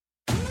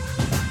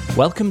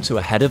Welcome to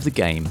Ahead of the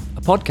Game,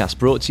 a podcast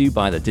brought to you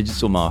by the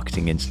Digital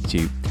Marketing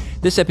Institute.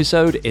 This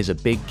episode is a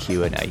big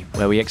Q&A,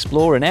 where we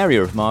explore an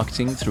area of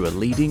marketing through a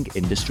leading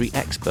industry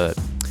expert.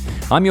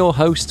 I'm your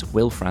host,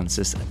 Will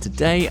Francis, and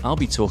today I'll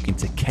be talking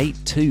to Kate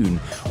Toon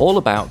all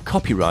about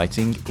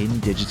copywriting in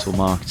digital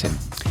marketing.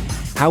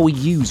 How we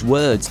use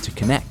words to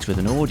connect with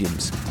an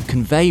audience,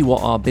 convey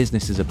what our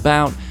business is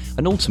about,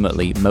 and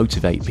ultimately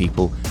motivate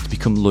people to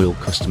become loyal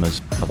customers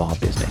of our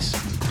business.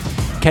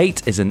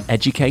 Kate is an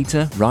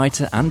educator,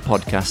 writer and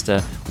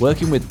podcaster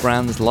working with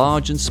brands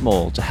large and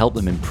small to help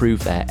them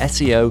improve their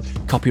SEO,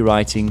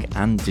 copywriting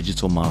and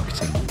digital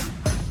marketing.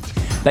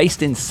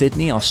 Based in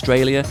Sydney,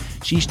 Australia,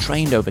 she's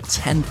trained over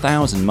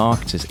 10,000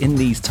 marketers in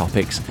these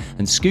topics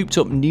and scooped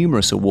up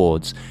numerous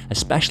awards,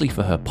 especially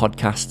for her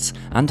podcasts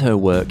and her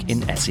work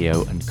in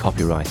SEO and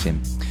copywriting.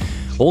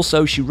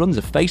 Also, she runs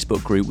a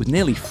Facebook group with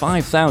nearly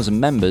 5,000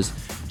 members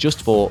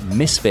just for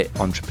misfit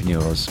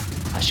entrepreneurs,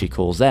 as she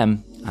calls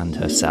them, and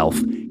herself.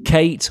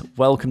 Kate,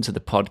 welcome to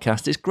the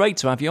podcast. It's great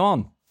to have you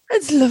on.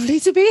 It's lovely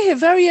to be here.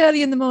 Very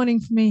early in the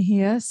morning for me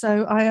here.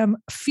 So I am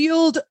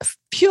fueled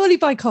purely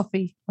by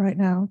coffee right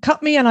now.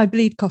 Cut me and I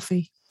bleed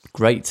coffee.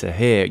 Great to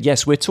hear.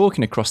 Yes, we're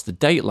talking across the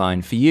date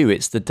line. For you,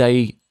 it's the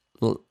day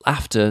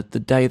after the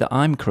day that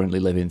I'm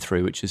currently living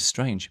through, which is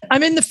strange.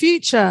 I'm in the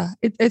future.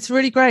 It's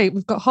really great.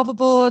 We've got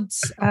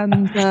hoverboards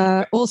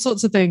and all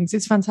sorts of things.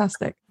 It's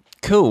fantastic.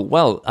 Cool.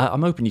 Well,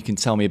 I'm hoping you can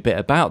tell me a bit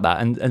about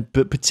that,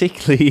 but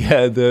particularly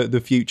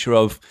the future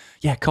of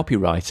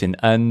copywriting.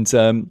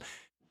 And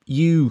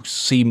you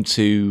seem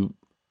to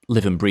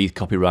live and breathe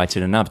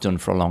copywriting, and have done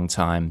for a long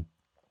time.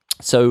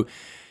 So,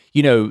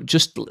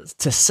 just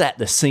to set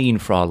the scene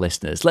for our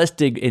listeners, let's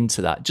dig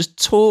into that.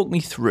 Just talk me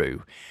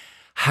through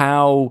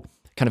how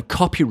kind of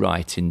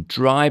copywriting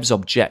drives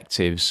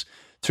objectives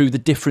through the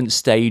different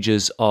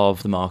stages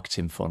of the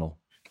marketing funnel.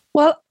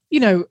 Well,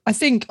 I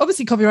think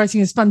obviously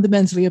copywriting is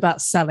fundamentally about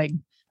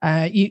selling.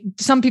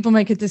 Some people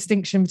make a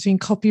distinction between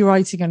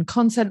copywriting and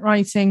content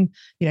writing,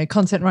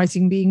 content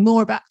writing being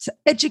more about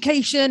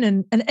education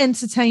and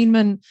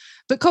entertainment.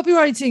 But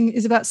copywriting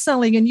is about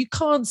selling, and you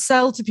can't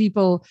sell to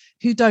people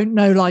who don't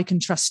know, like,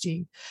 and trust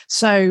you.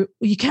 So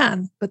you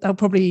can, but they'll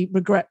probably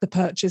regret the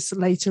purchase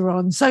later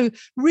on. So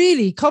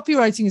really,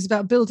 copywriting is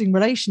about building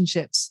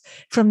relationships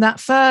from that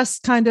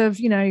first kind of,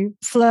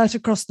 flirt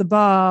across the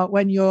bar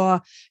when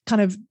you're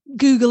kind of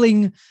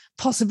Googling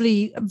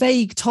possibly a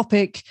vague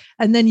topic,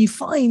 and then you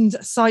find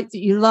a site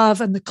that you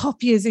love and the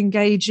copy is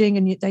engaging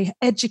and they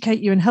educate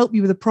you and help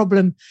you with a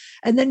problem.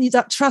 And then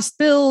that trust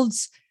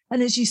builds.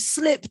 And as you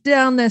slip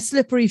down their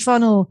slippery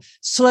funnel,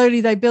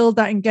 slowly they build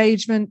that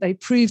engagement. They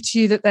prove to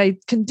you that they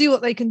can do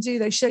what they can do.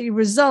 They show you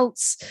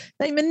results.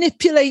 They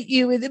manipulate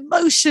you with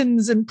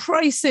emotions and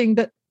pricing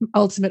that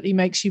ultimately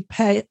makes you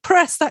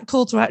press that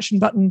call to action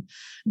button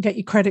and get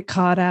your credit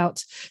card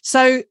out.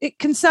 So it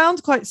can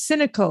sound quite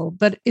cynical,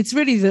 but it's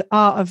really the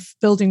art of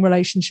building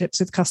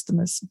relationships with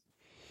customers.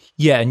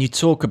 Yeah, and you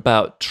talk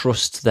about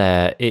trust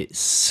there.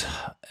 It's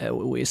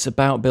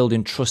about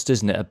building trust,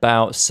 isn't it?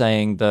 About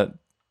saying that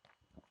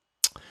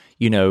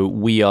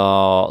we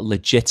are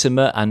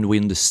legitimate and we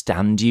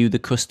understand you, the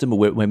customer.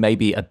 We're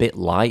maybe a bit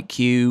like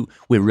you.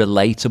 We're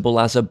relatable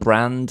as a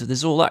brand.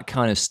 There's all that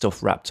kind of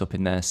stuff wrapped up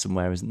in there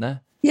somewhere, isn't there?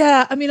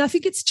 Yeah, I mean, I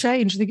think it's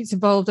changed. I think it's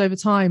evolved over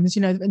time. As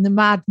in the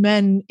Mad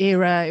Men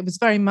era, it was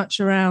very much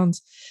around,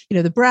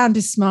 the brand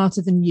is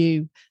smarter than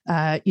you.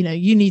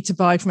 You need to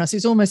buy from us.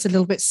 It's almost a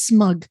little bit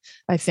smug,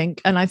 I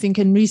think. And I think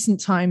in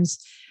recent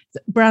times,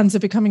 brands are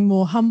becoming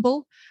more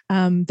humble.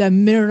 They're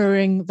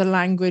mirroring the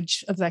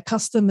language of their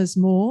customers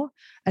more,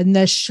 and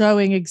they're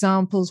showing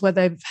examples where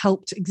they've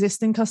helped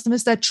existing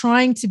customers. They're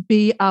trying to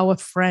be our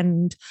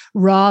friend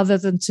rather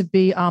than to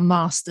be our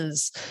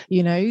masters,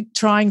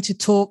 trying to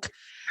talk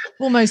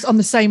almost on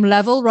the same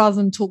level rather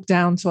than talk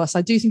down to us.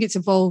 I do think it's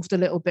evolved a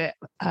little bit.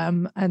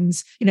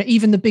 And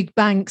even the big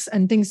banks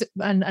and things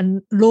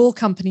and law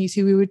companies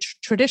who we would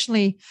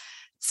traditionally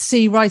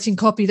see writing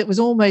copy that was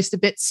almost a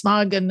bit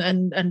smug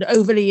and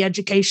overly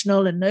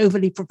educational and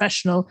overly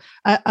professional,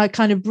 are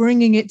kind of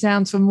bringing it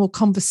down to a more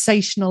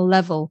conversational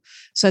level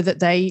so that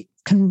they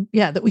can,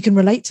 that we can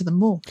relate to them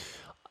more.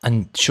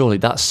 And surely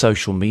that's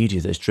social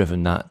media that's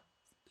driven that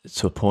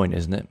to a point,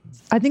 isn't it?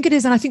 I think it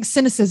is. And I think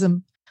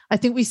cynicism. I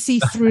think we see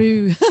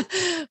through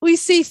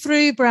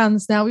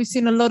brands now. We've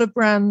seen a lot of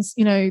brands,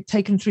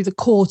 taken through the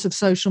court of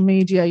social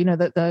media,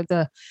 that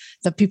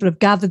the people have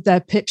gathered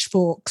their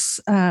pitchforks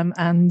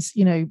and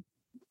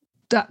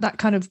that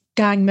kind of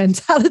gang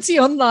mentality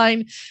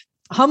online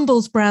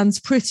humbles brands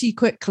pretty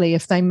quickly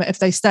if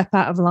they step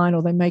out of line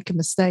or they make a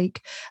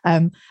mistake.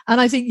 And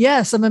I think,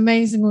 some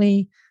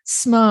amazingly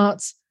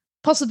smart,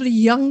 possibly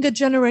younger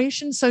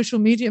generation social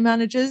media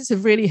managers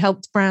have really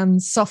helped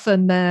brands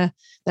soften their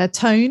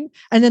tone.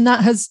 And then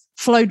that has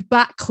flowed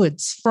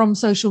backwards from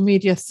social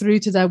media through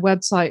to their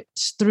website,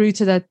 through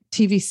to their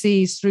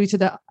TVCs, through to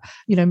their,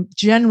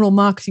 general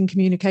marketing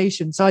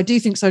communication. So I do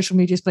think social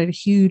media has played a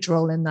huge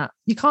role in that.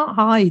 You can't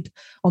hide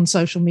on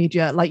social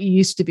media like you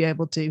used to be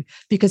able to,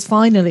 because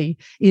finally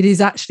it is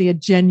actually a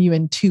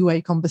genuine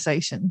two-way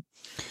conversation.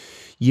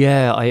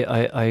 Yeah,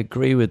 I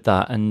agree with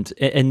that. And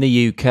in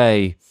the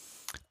UK,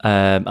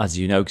 as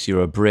you know, because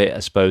you're a Brit, I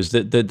suppose,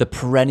 the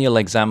perennial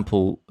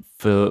example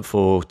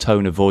for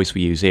tone of voice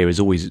we use here is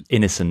always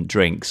innocent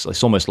drinks.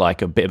 It's almost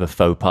like a bit of a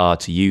faux pas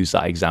to use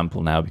that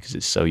example now because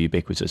it's so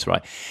ubiquitous,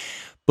 right?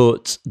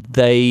 But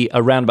they,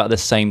 around about the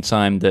same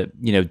time that,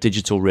 you know,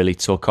 digital really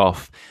took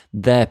off,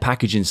 their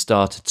packaging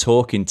started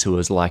talking to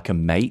us like a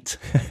mate.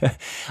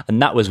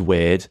 And that was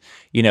weird.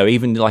 You know,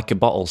 even like a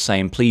bottle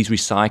saying, please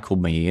recycle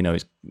me, you know,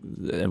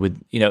 it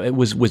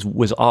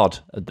was odd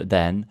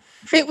then.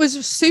 It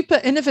was super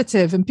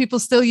innovative, and people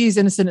still use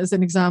innocent as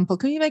an example.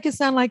 Can you make it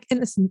sound like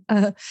innocent?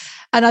 And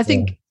I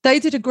think they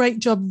did a great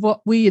job of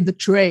what we in the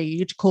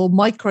trade call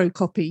micro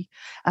copy,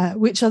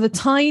 which are the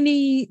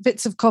tiny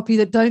bits of copy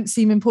that don't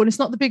seem important. It's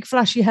not the big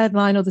flashy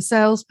headline or the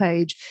sales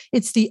page.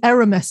 It's the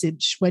error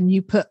message when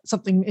you put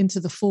something into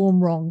the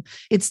form wrong.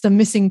 It's the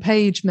missing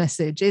page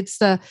message. It's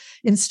the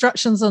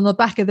instructions on the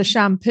back of the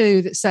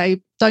shampoo that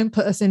say, don't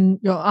put us in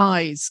your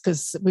eyes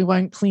because we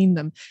won't clean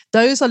them.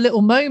 Those are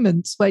little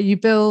moments where you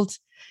build,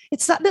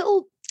 it's that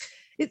little,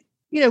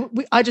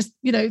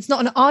 it's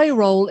not an eye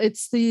roll.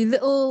 It's the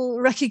little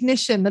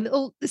recognition,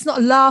 it's not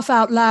a laugh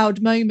out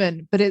loud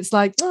moment, but it's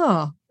like,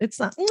 it's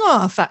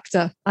that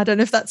factor. I don't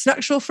know if that's an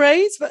actual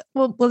phrase, but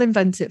we'll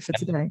invent it for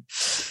today.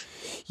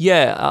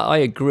 Yeah, I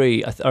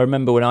agree. I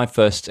remember when I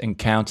first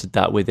encountered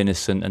that with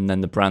Innocent and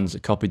then the brands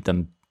that copied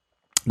them,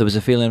 there was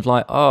a feeling of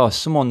like,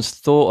 someone's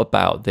thought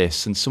about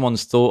this and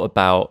someone's thought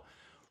about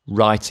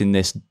writing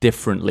this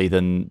differently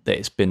than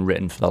it's been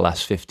written for the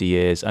last 50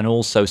 years. And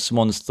also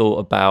someone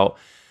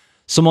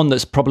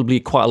that's probably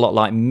quite a lot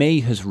like me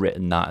has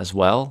written that as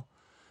well.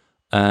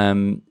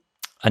 And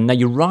now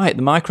you're right,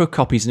 the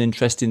microcopy is an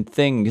interesting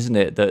thing, isn't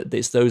it? That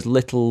it's those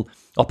little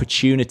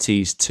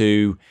opportunities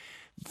to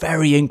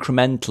very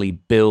incrementally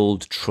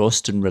build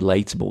trust and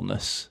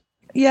relatableness.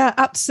 Yeah,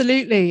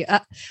 absolutely.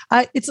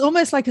 It's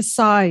almost like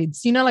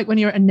asides, like when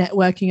you're at a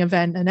networking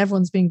event and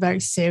everyone's being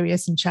very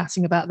serious and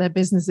chatting about their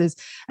businesses.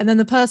 And then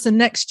the person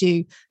next to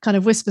you kind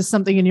of whispers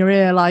something in your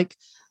ear, like,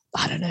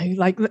 I don't know,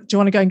 like, do you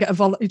want to go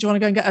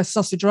and get a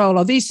sausage roll?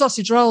 Or these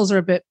sausage rolls are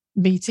a bit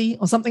meaty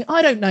or something.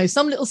 I don't know,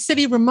 some little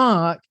silly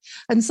remark.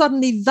 And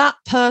suddenly that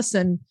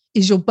person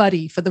is your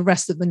buddy for the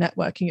rest of the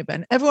networking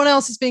event. Everyone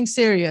else is being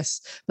serious,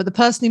 but the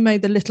person who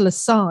made the little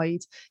aside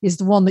is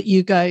the one that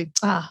you go,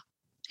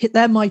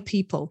 they're my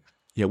people.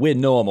 Yeah, we're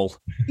normal.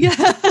 Yeah,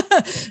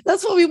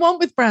 that's what we want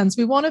with brands.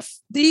 We want to,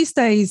 these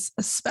days,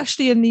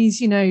 especially in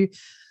these, not going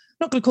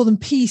to call them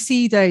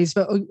PC days,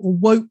 but or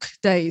woke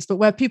days, but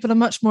where people are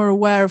much more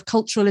aware of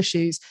cultural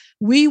issues,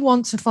 we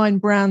want to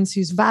find brands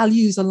whose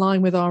values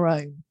align with our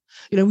own.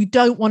 We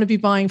don't want to be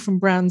buying from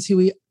brands who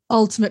we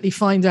ultimately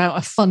find out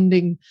are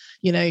funding,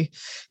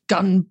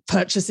 gun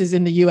purchases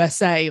in the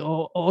USA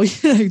or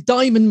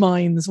diamond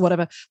mines,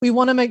 whatever. We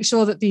want to make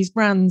sure that these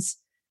brands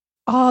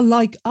are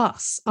like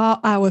us,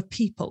 are our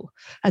people.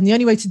 And the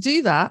only way to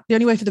do that, the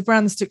only way for the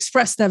brands to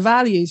express their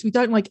values, we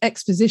don't like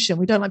exposition.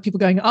 We don't like people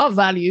going, our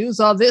values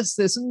are this,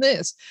 this, and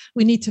this.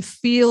 We need to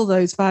feel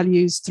those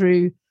values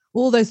through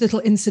all those little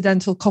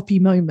incidental copy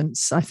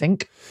moments, I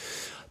think.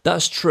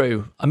 That's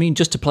true. I mean,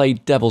 just to play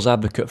devil's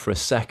advocate for a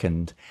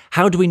second,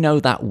 how do we know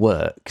that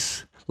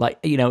works? Like,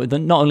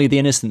 not only the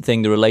innocent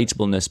thing, the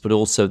relatableness, but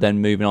also then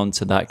moving on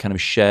to that kind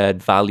of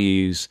shared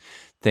values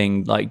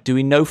thing. Like, do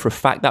we know for a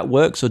fact that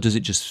works, or does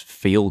it just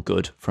feel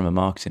good from a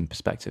marketing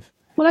perspective?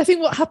 Well, I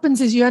think what happens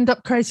is you end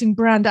up creating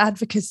brand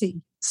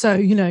advocacy. So,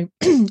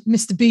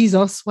 Mr.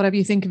 Bezos, whatever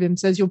you think of him,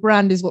 says your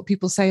brand is what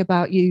people say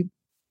about you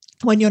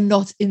when you're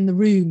not in the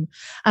room.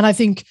 And I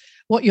think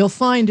what you'll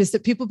find is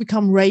that people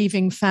become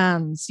raving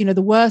fans.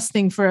 The worst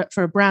thing for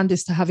a brand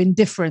is to have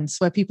indifference,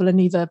 where people are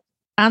neither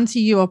anti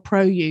you or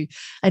pro you.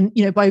 And,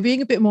 by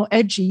being a bit more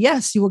edgy,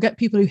 yes, you will get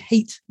people who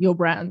hate your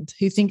brand,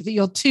 who think that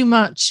you're too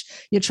much,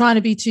 you're trying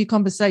to be too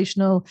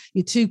conversational,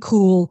 you're too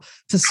cool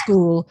to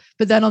school.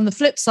 But then on the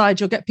flip side,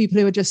 you'll get people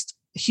who are just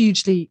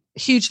hugely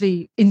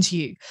into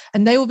you,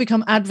 and they will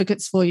become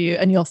advocates for you,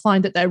 and you'll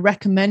find that they're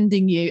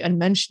recommending you and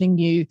mentioning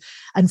you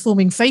and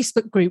forming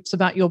Facebook groups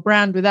about your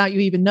brand without you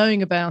even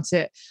knowing about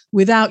it,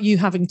 without you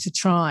having to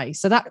try.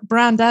 So that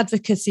brand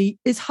advocacy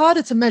is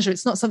harder to measure.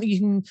 It's not something you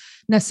can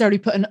necessarily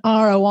put an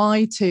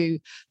ROI to,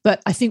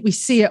 but I think we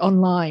see it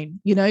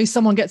online.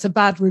 Someone gets a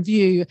bad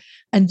review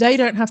and they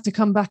don't have to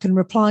come back and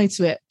reply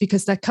to it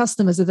because their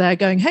customers are there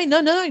going, hey,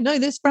 no,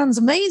 this brand's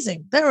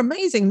amazing. They're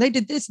amazing. They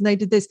did this and they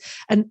did this.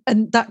 And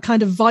that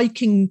kind of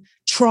Viking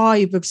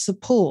tribe of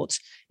support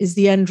is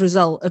the end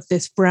result of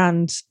this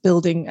brand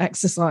building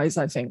exercise,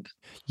 I think.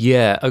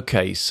 Yeah,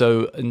 okay.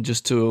 So, and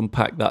just to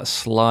unpack that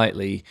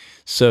slightly,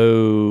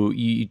 so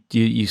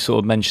you sort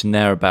of mentioned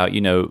there about,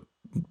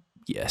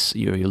 yes,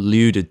 you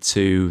alluded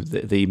to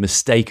the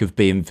mistake of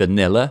being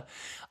vanilla.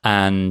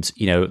 And,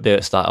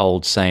 there's that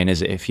old saying,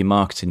 is it, if you're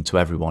marketing to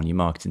everyone, you're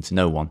marketing to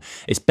no one.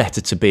 It's better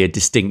to be a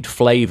distinct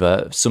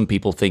flavor. Some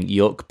people think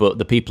yuck, but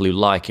the people who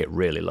like it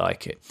really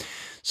like it.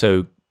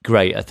 So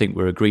great, I think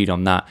we're agreed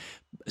on that.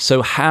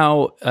 So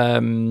how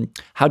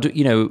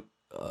do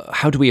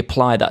how do we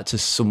apply that to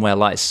somewhere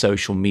like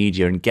social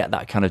media and get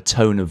that kind of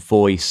tone of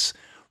voice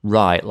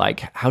right?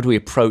 Like, how do we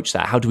approach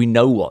that? How do we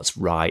know what's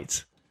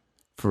right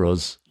for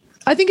us?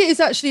 I think it is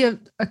actually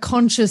a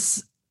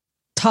conscious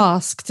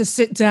task to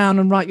sit down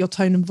and write your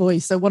tone and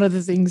voice. So one of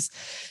the things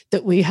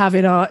that we have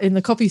in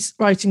the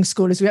copywriting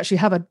school is we actually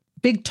have a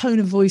big tone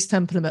of voice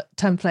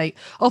template.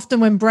 Often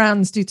when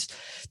brands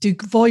do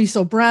voice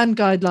or brand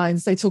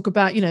guidelines, they talk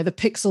about, the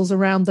pixels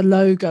around the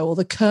logo or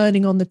the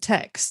kerning on the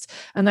text,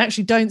 and they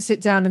actually don't sit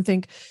down and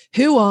think,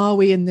 who are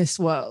we in this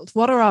world?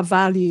 What are our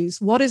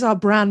values? What is our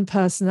brand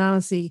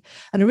personality?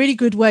 And a really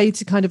good way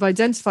to kind of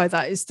identify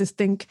that is to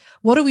think,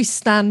 what do we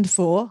stand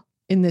for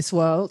in this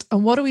world,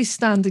 and what do we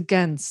stand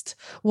against?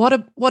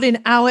 What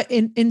in our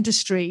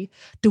industry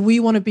do we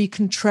want to be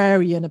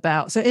contrarian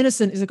about? So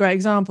Innocent is a great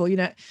example.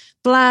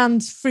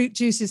 Bland fruit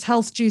juices,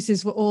 health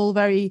juices were all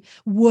very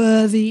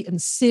worthy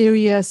and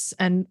serious,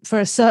 and for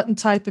a certain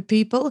type of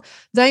people,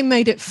 they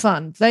made it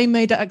fun. They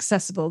made it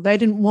accessible. They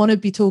didn't want to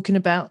be talking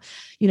about,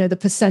 the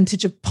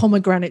percentage of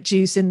pomegranate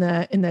juice in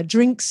their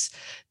drinks.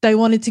 They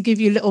wanted to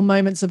give you little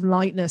moments of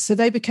lightness. So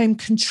they became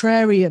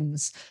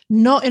contrarians,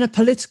 not in a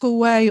political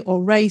way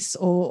or race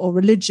or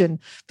religion,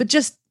 but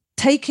just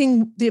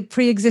taking the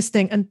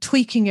pre-existing and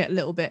tweaking it a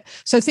little bit.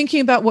 So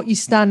thinking about what you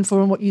stand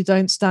for and what you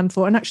don't stand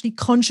for, and actually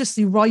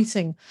consciously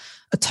writing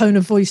a tone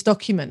of voice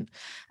document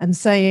and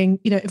saying,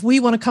 if we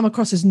want to come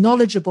across as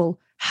knowledgeable,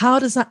 how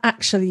does that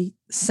actually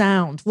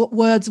sound? What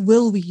words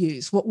will we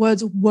use? What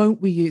words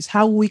won't we use?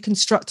 How will we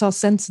construct our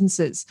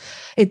sentences?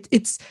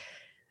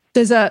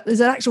 There's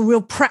an actual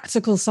real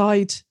practical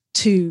side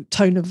to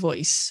tone of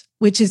voice,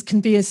 which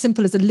can be as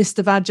simple as a list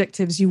of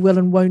adjectives you will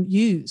and won't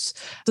use.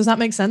 Does that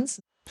make sense?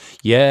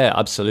 Yeah,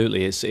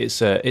 absolutely.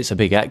 It's a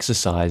big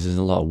exercise. There's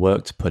a lot of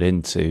work to put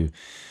into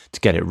to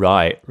get it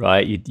right.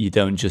 You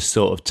don't just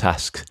sort of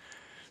task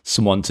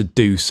someone to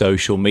do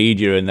social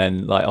media and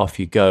then off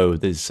you go.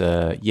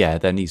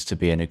 There needs to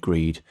be an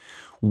agreed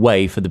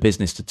way for the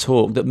business to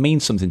talk that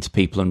means something to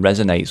people and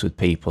resonates with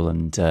people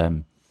and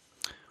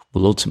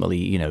will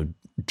ultimately,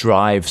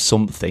 drive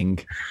something.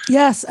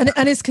 Yes,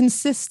 and it's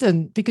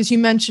consistent, because you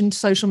mentioned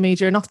social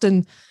media, and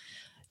often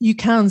you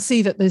can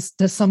see that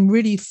there's some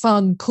really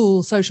fun,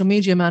 cool social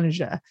media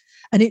manager,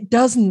 and it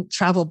doesn't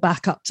travel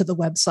back up to the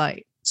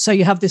website. So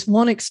you have this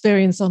one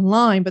experience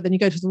online, but then you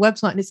go to the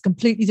website and it's a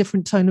completely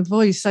different tone of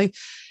voice. So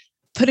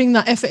putting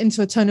that effort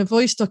into a tone of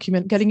voice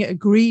document, getting it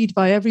agreed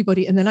by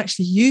everybody, and then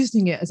actually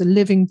using it as a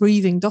living,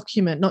 breathing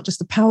document, not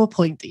just a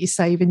PowerPoint that you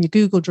save in your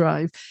Google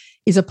Drive,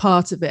 is a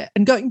part of it.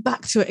 And going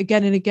back to it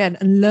again and again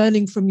and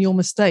learning from your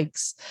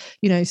mistakes.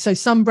 So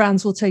some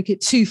brands will take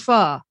it too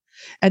far,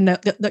 and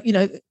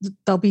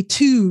they'll be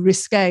too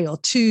risque or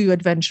too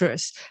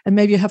adventurous, and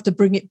maybe you have to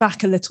bring it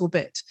back a little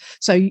bit.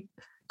 So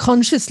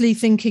consciously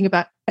thinking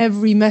about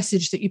every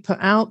message that you put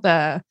out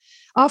there,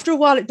 after a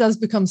while it does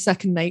become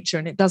second nature,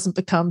 and it doesn't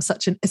become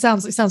it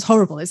sounds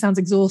horrible, it sounds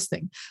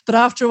exhausting, but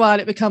after a while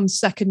it becomes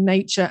second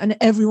nature, and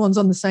everyone's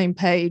on the same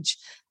page,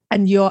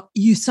 and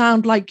you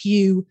sound like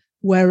you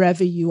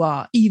wherever you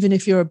are, even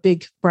if you're a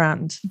big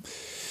brand.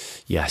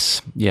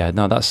 Yes. Yeah,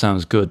 no, that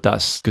sounds good.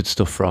 That's good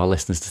stuff for our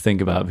listeners to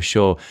think about for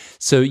sure.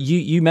 So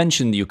you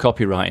mentioned your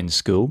copywriting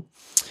school,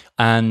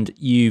 and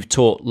you've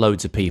taught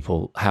loads of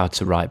people how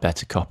to write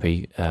better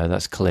copy.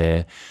 That's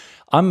clear.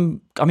 I'm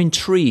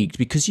intrigued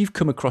because you've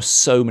come across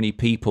so many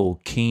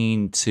people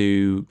keen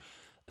to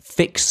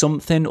fix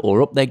something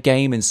or up their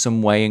game in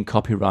some way in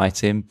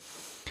copywriting.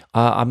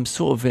 I'm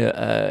sort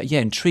of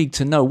intrigued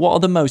to know, what are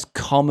the most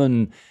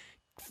common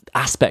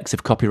aspects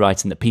of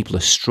copywriting that people are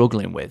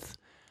struggling with?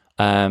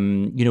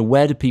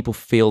 Where do people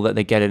feel that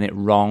they're getting it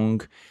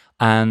wrong,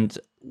 and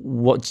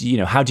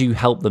how do you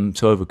help them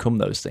to overcome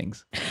those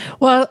things?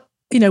 Well,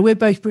 we're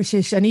both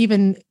British, and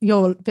even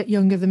you're a bit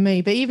younger than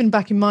me, but even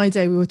back in my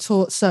day, we were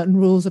taught certain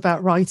rules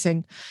about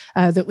writing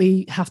that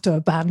we have to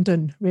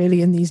abandon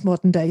really in these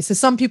modern days. So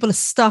some people are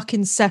stuck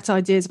in set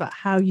ideas about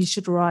how you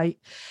should write.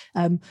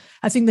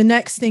 I think the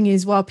next thing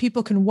is, while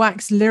people can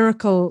wax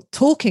lyrical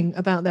talking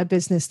about their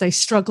business, they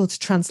struggle to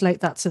translate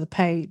that to the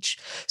page.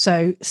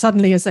 So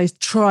suddenly, as they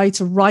try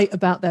to write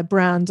about their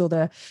brand or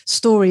their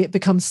story, it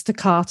becomes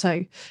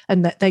staccato,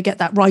 and that they get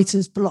that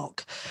writer's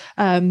block.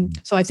 So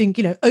I think,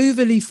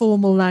 overly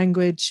formal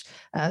language,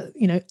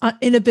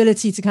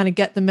 inability to kind of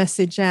get the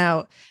message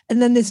out.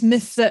 And then this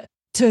myth that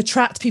to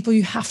attract people,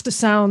 you have to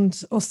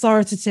sound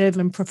authoritative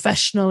and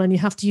professional, and you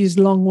have to use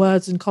long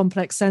words and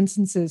complex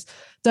sentences.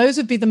 Those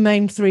would be the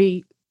main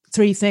three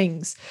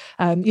things.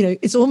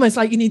 It's almost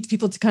like you need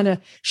people to kind of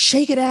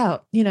shake it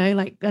out,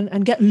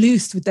 and get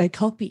loose with their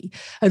copy.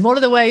 And one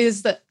of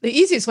the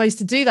easiest ways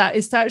to do that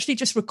is to actually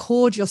just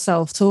record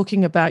yourself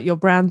talking about your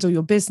brand or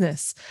your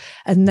business,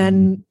 and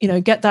then,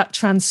 get that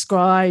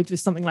transcribed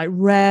with something like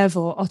Rev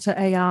or Otter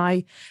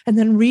AI, and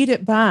then read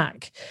it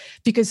back.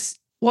 Because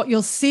what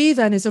you'll see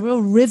then is a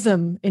real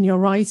rhythm in your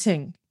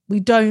writing. We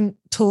don't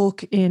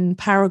talk in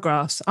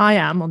paragraphs. I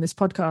am on this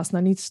podcast, and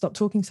I need to stop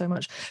talking so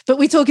much. But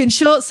we talk in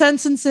short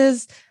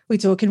sentences. We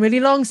talk in really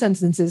long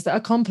sentences that are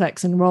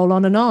complex and roll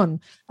on and on.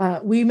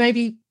 We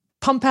maybe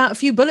pump out a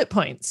few bullet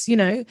points.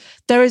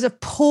 There is a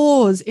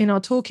pause in our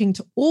talking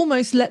to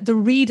almost let the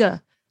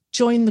reader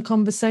join the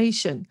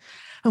conversation.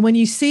 And when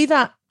you see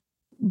that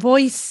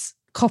voice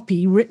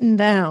copy written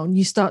down,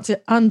 you start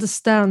to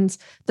understand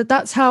that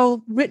that's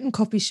how written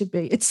copy should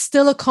be. It's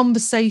still a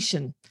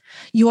conversation.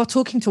 You are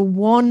talking to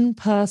one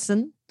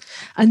person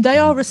and they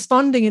are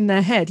responding in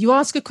their head. You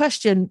ask a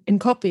question in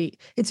copy,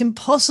 it's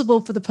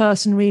impossible for the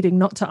person reading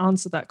not to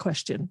answer that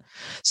question.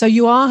 So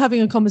you are having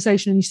a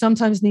conversation and you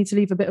sometimes need to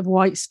leave a bit of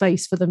white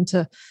space for them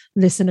to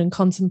listen and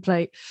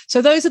contemplate.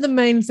 So those are the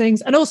main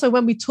things. And also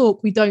when we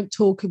talk, we don't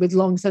talk with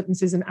long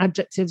sentences and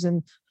adjectives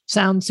and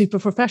sound super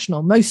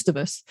professional, most of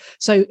us.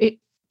 So it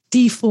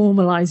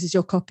deformalizes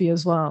your copy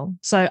as well.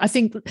 So I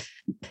think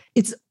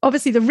it's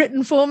obviously the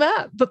written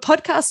format, but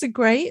podcasts are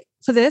great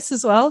for this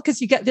as well, because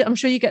I'm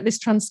sure you get this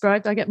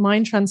transcribed. I get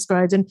mine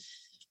transcribed, and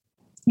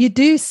you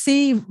do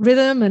see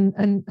rhythm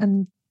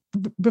and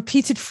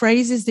repeated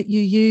phrases that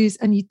you use,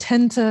 and you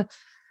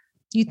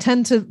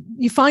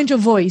find your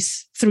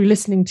voice through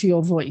listening to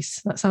your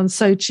voice. That sounds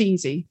so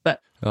cheesy, but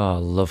I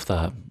love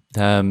that.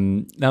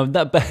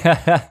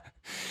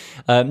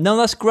 No,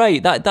 that's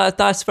great.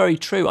 That's very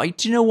true.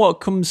 Do you know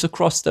what comes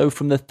across though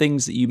from the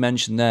things that you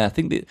mentioned there? I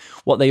think that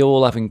what they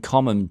all have in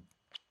common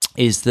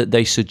is that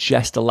they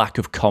suggest a lack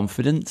of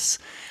confidence.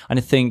 And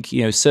I think,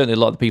 certainly a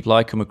lot of the people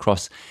I come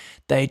across,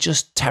 they're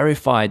just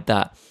terrified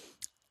that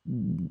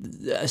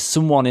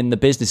someone in the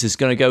business is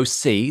going to go,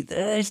 see,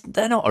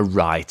 they're not a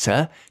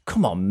writer.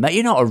 Come on, mate,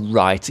 you're not a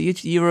writer.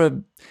 You're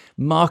a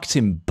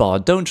marketing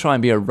bod. Don't try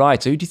and be a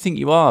writer. Who do you think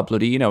you are?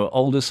 Bloody,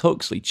 Aldous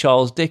Huxley,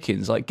 Charles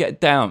Dickens. Like,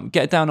 get down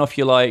off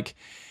your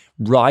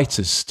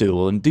writer's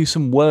stool and do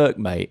some work,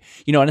 mate.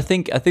 And I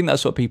think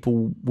that's what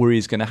people worry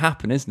is going to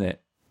happen, isn't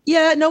it?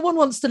 Yeah, no one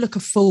wants to look a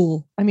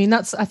fool. I mean,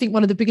 that's, I think,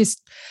 one of the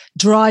biggest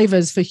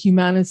drivers for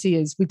humanity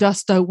is we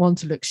just don't want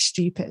to look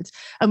stupid.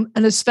 And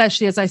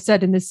especially, as I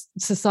said, in this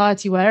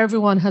society where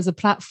everyone has a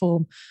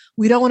platform,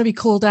 we don't want to be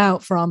called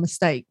out for our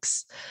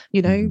mistakes.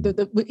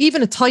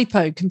 Even a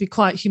typo can be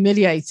quite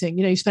humiliating.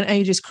 You spent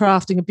ages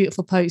crafting a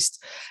beautiful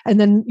post and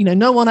then,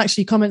 no one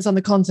actually comments on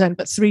the content,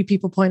 but 3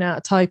 people point out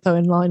a typo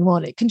in line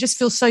 1. It can just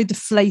feel so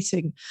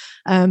deflating.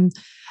 And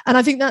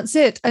I think that's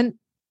it. And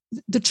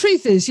the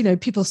truth is,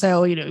 people say,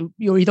 oh,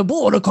 you're either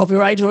born a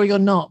copywriter or you're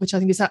not, which I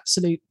think is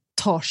absolute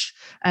tosh.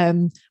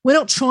 We're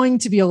not trying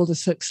to be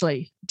Aldous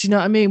Huxley. Do you know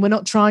what I mean? We're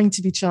not trying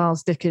to be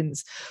Charles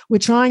Dickens. We're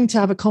trying to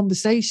have a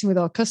conversation with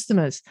our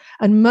customers.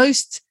 And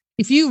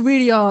if you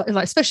really are,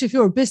 especially if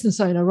you're a business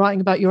owner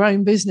writing about your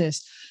own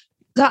business,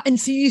 that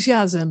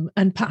enthusiasm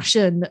and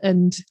passion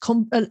and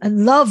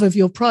love of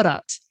your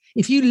product,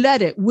 if you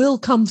let it, will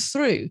come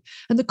through.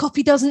 And the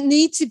copy doesn't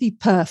need to be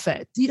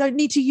perfect. You don't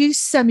need to use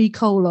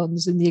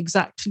semicolons in the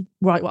exact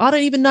right way. I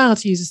don't even know how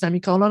to use a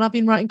semicolon. I've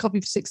been writing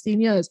copy for 16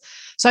 years.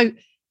 So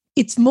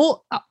it's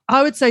more,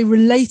 I would say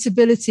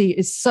relatability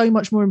is so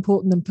much more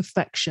important than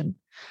perfection.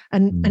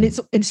 And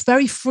it's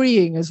very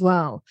freeing as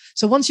well.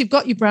 So once you've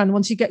got your brand,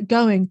 once you get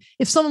going,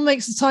 if someone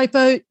makes a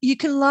typo, you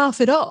can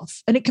laugh it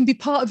off and it can be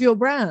part of your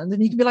brand.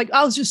 And you can be like,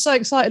 I was just so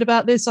excited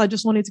about this. I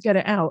just wanted to get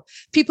it out.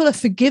 People are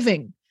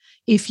forgiving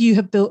if you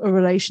have built a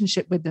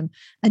relationship with them,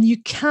 and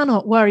you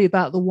cannot worry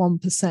about the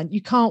 1%.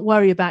 You can't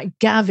worry about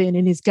Gavin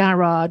in his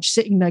garage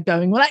sitting there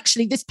going, well,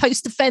 actually, this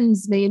post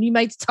offends me and you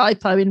made a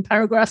typo in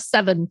paragraph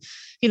 7.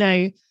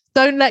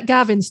 Don't let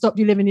Gavin stop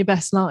you living your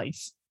best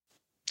life.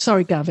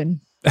 Sorry,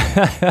 Gavin.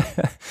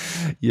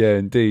 Yeah,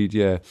 indeed.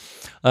 Yeah.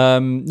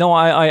 No,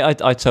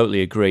 I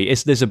totally agree.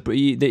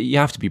 You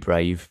have to be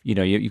brave.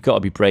 You've got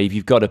to be brave.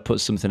 You've got to put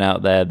something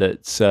out there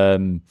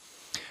that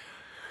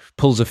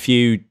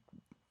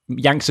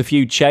yanks a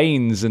few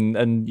chains and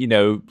I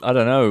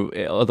don't know,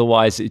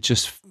 otherwise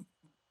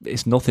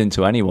it's nothing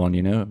to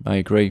anyone. I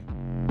agree.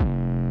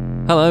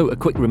 Hello, a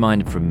quick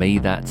reminder from me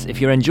that if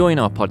you're enjoying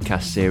our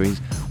podcast series,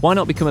 why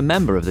not become a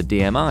member of the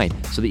DMI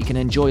so that you can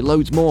enjoy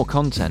loads more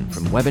content,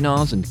 from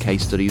webinars and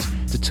case studies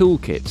to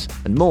toolkits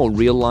and more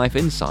real-life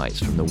insights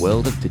from the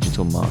world of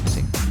digital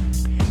marketing.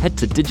 Head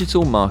to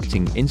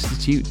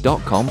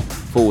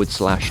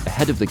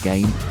digitalmarketinginstitute.com/ahead of the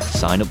game,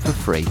 sign up for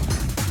free.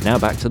 Now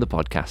back to the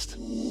podcast.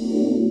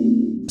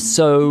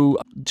 So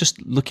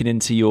just looking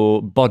into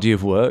your body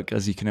of work,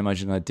 as you can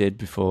imagine I did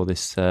before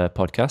this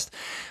podcast,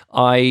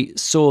 I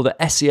saw that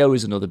SEO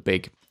is another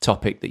big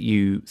topic that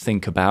you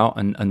think about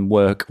and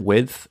work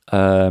with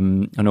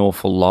an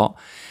awful lot.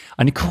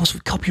 And of course,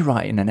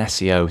 copywriting and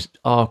SEO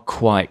are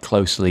quite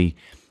closely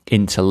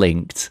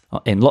interlinked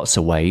in lots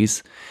of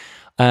ways.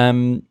 How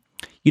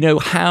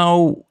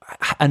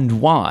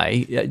and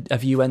why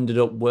have you ended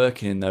up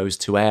working in those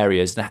two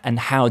areas, and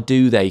how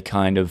do they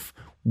kind of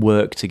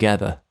work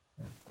together?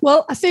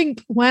 Well, I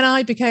think when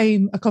I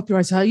became a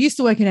copywriter, I used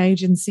to work in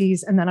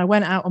agencies, and then I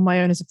went out on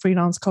my own as a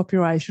freelance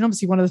copywriter. And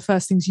obviously, one of the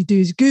first things you do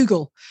is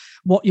Google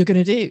what you're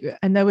going to do.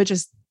 And there were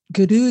just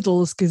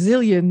Googles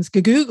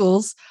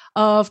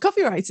of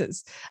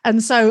copywriters.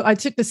 And so I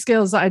took the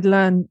skills that I'd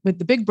learned with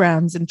the big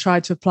brands and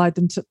tried to apply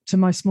them to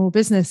my small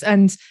business.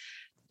 And,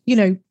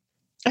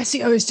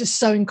 SEO is just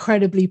so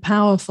incredibly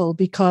powerful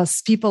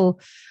because people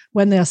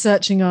when they are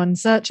searching on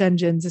search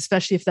engines,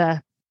 especially if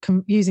they're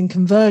using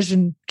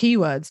conversion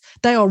keywords,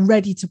 they are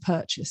ready to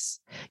purchase.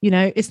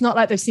 It's not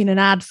like they've seen an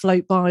ad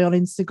float by on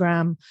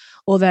Instagram,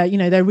 or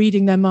they're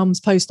reading their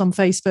mum's post on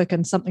Facebook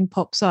and something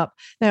pops up.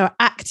 They are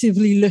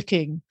actively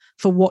looking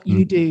for what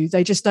you do.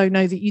 They just don't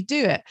know that you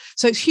do it.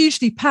 So it's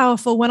hugely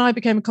powerful. When I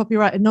became a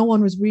copywriter, no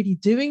one was really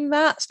doing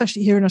that,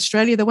 especially here in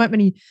Australia. There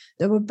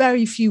were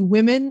very few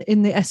women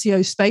in the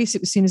SEO space.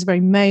 It was seen as a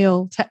very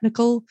male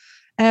technical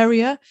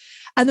area.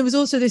 And there was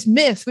also this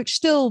myth, which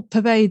still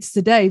pervades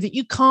today, that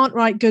you can't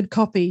write good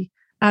copy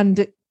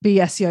and be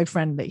SEO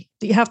friendly,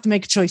 that you have to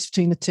make a choice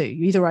between the two.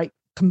 You either write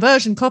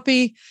conversion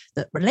copy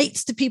that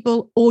relates to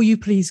people, or you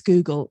please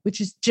Google,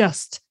 which is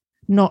just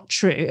not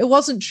true. It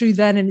wasn't true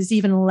then, and it's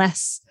even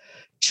less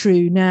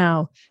true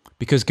now.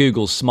 Because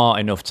Google's smart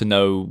enough to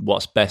know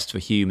what's best for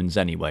humans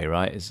anyway,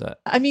 right? Is that?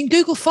 I mean,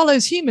 Google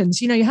follows humans.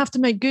 You have to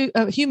make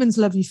humans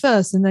love you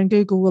first, and then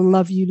Google will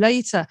love you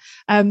later.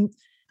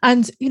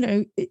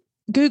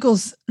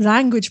 Google's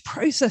language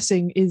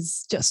processing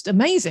is just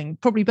amazing,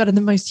 probably better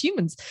than most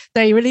humans.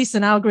 They released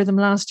an algorithm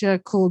last year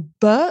called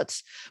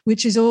BERT,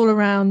 which is all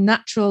around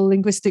natural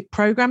linguistic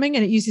programming,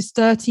 and it uses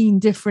 13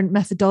 different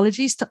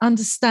methodologies to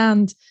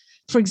understand,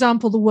 for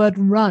example, the word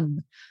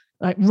run.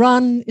 Like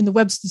run in the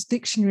Webster's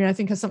dictionary, I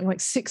think, has something like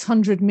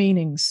 600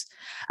 meanings.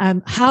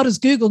 How does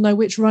Google know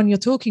which run you're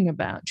talking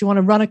about? Do you want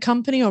to run a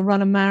company or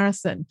run a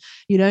marathon?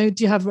 Do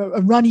you have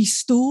a runny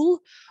stool?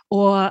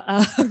 Or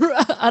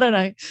I don't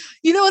know.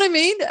 You know what I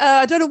mean?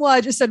 I don't know why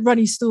I just said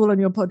runny stool on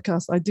your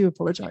podcast. I do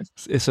apologize.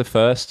 It's a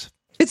first.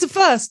 It's a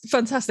first.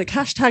 Fantastic.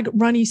 #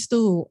 runny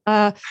stool.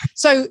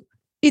 So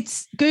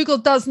Google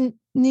doesn't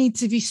need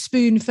to be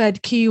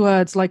spoon-fed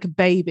keywords like a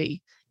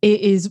baby. It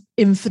is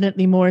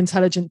infinitely more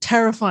intelligent,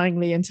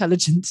 terrifyingly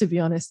intelligent, to be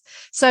honest.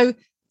 So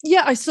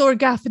yeah, I saw a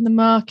gap in the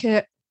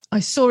market.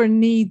 I saw a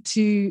need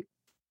to,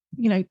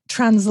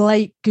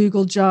 translate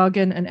Google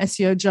jargon and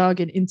SEO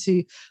jargon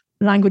into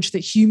language that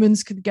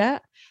humans could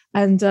get.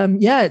 And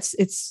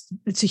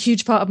it's a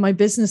huge part of my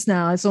business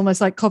now. It's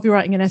almost like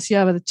copywriting and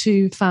SEO are the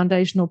two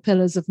foundational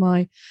pillars of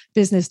my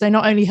business. They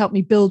not only help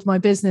me build my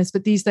business,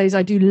 but these days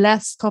I do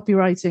less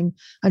copywriting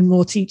and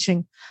more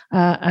teaching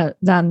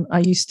than I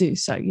used to.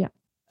 So yeah.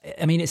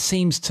 I mean, it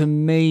seems to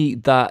me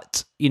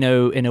that, in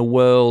a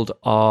world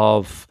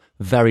of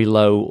very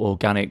low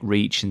organic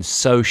reach in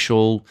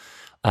social,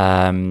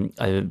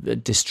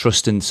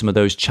 distrust in some of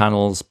those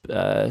channels,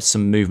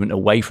 some movement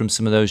away from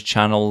some of those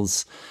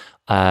channels,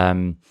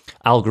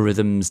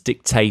 algorithms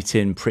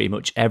dictating pretty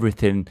much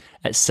everything,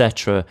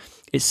 etc.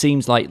 It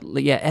seems like,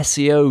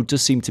 SEO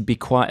does seem to be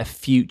quite a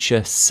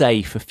future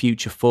safe, a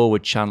future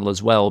forward channel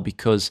as well,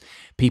 because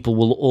people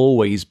will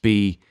always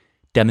be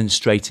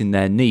demonstrating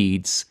their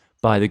needs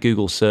by the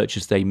Google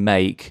searches they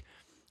make.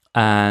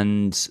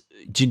 And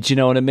do you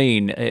know what I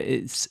mean?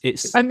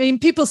 I mean,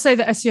 people say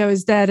that SEO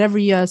is dead.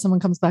 Every year someone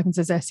comes back and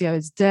says SEO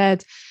is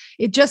dead.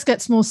 It just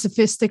gets more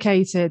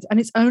sophisticated, and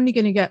it's only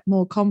going to get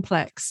more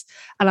complex.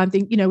 And I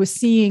think, we're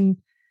seeing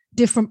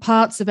different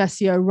parts of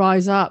SEO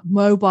rise up.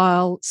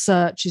 Mobile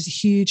search is a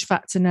huge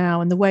factor now,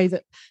 and the way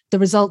that the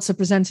results are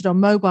presented on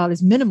mobile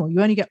is minimal.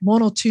 You only get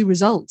 1 or 2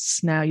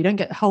 results now. You don't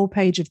get a whole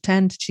page of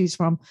 10 to choose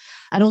from.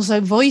 And also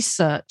voice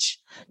search.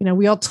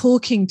 We are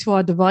talking to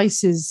our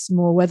devices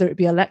more, whether it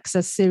be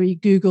Alexa, Siri,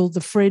 Google,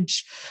 the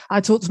fridge.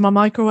 I talk to my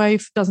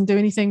microwave, doesn't do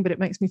anything, but it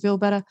makes me feel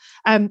better.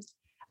 And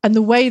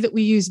the way that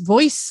we use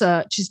voice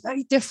search is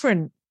very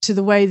different to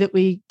the way that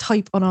we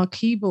type on our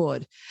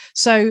keyboard.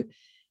 So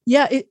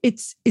yeah,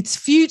 it's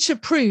future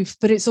proof,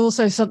 but it's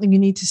also something you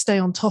need to stay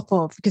on top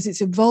of because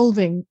it's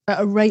evolving at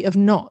a rate of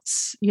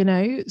knots,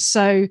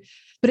 So,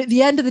 but at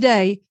the end of the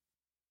day,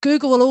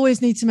 Google will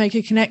always need to make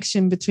a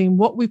connection between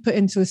what we put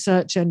into a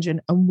search engine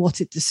and what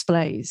it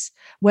displays.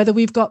 Whether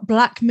we've got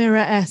Black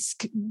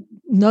Mirror-esque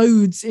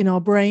nodes in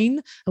our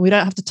brain and we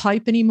don't have to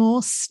type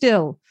anymore,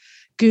 still,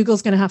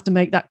 Google's going to have to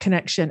make that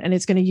connection, and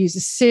it's going to use a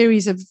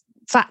series of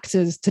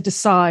factors to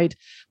decide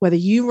whether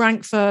you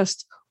rank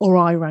first or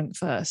I rank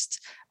first.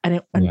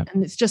 And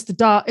it's just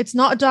it's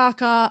not a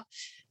dark art.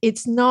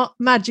 It's not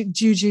magic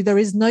juju. There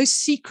is no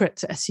secret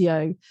to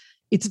SEO.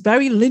 It's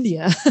very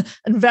linear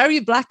and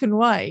very black and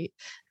white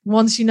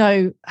once you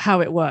know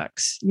how it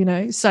works,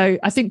 So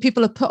I think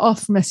people are put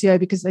off from SEO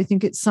because they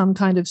think it's some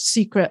kind of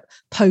secret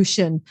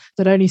potion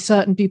that only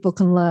certain people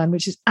can learn,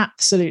 which is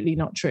absolutely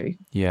not true.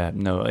 Yeah,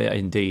 no,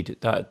 indeed.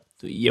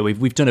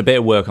 We've done a bit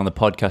of work on the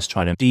podcast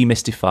trying to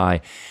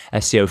demystify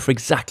SEO for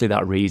exactly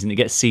that reason. It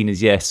gets seen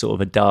as, sort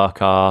of a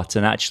dark art,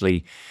 and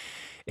actually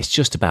it's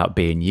just about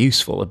being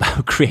useful,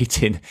 about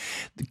creating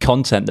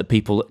content that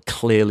people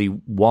clearly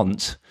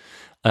want.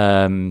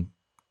 Anyway,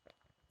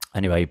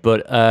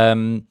 but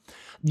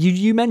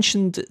you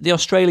mentioned the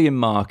Australian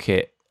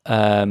market,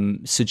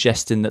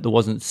 suggesting that there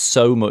wasn't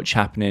so much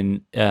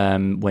happening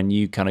when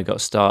you kind of got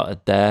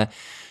started there.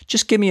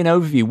 Just give me an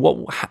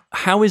overview.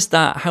 How is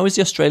that? How is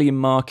the Australian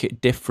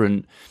market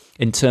different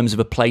in terms of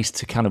a place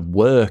to kind of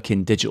work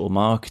in digital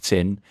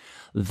marketing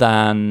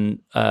than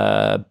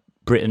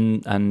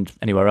Britain and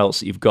anywhere else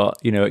that you've got,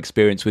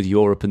 experience with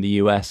Europe and the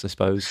US, I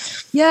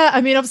suppose? Yeah, I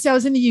mean, obviously I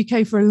was in the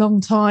UK for a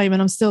long time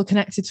and I'm still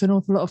connected to an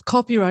awful lot of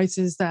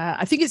copywriters there.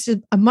 I think it's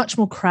a much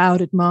more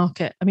crowded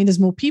market. I mean, there's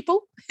more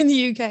people in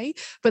the UK,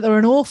 but there are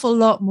an awful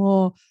lot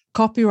more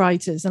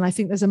copywriters. And I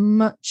think there's a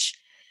much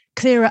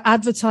clearer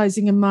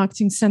advertising and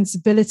marketing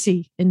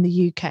sensibility in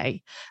the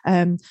UK.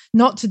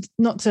 Not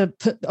to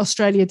put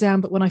Australia down,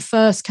 but when I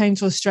first came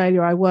to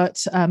Australia, I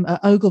worked at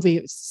Ogilvy,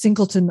 it was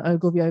Singleton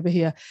Ogilvy over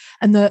here,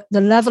 and the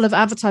level of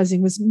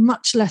advertising was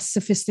much less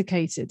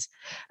sophisticated.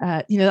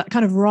 That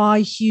kind of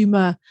wry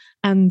humor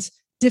and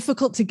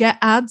difficult to get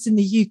ads in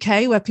the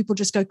UK where people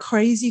just go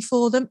crazy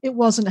for them. It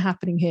wasn't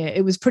happening here.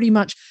 It was pretty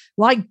much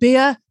like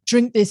beer,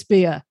 drink this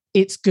beer.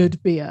 It's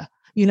good beer.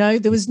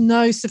 There was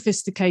no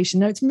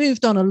sophistication. Now, it's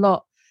moved on a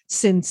lot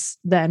since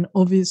then,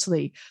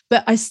 obviously.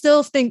 But I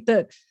still think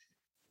that,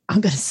 I'm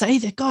going to say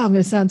that, God, I'm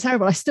going to sound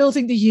terrible. I still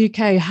think the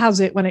UK has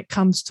it when it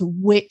comes to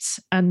wit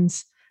and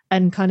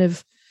kind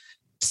of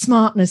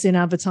smartness in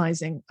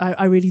advertising.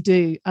 I really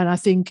do. And I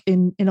think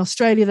in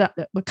Australia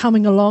that we're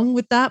coming along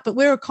with that, but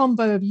we're a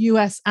combo of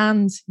US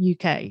and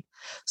UK.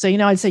 So,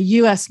 I'd say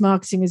US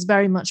marketing is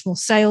very much more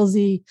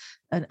salesy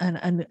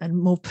and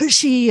more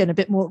pushy and a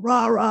bit more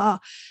rah-rah.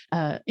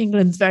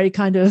 England's very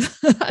kind of,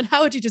 and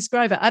how would you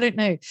describe it? I don't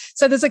know.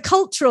 So there's a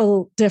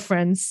cultural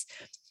difference,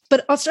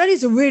 but Australia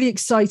is a really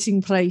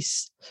exciting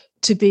place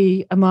to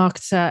be a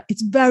marketer.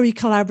 It's very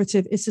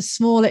collaborative. It's a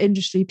smaller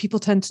industry. People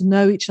tend to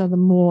know each other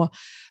more.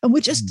 And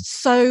we're just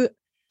so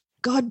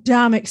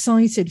goddamn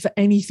excited for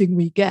anything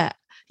we get.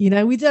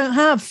 We don't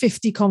have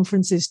 50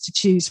 conferences to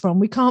choose from.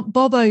 We can't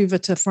bob over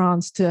to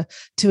France to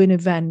an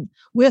event.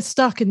 We're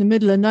stuck in the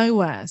middle of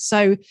nowhere.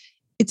 So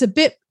it's a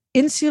bit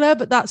insular,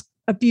 but that's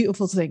a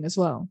beautiful thing as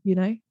well.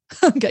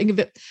 I'm getting a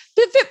bit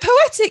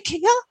poetic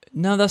here.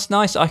 No, that's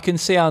nice. I can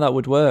see how that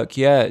would work.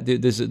 Yeah,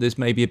 there's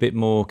maybe a bit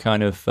more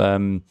kind of,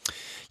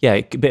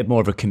 a bit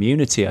more of a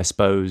community, I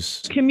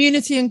suppose.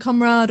 Community and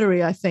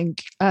camaraderie, I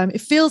think.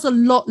 It feels a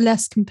lot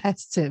less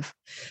competitive.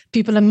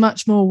 People are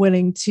much more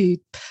willing to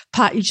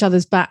pat each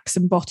other's backs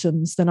and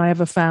bottoms than I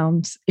ever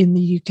found in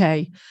the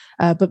UK.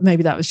 But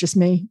maybe that was just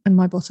me and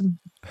my bottom.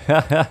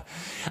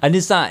 And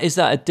is that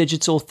a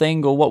digital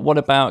thing, or what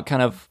about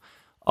kind of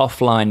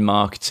offline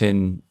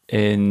marketing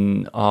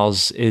in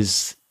Oz?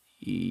 Is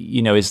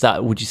that,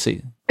 would you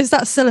say? Is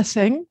that still a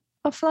thing?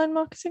 Offline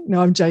marketing?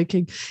 No, I'm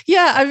joking.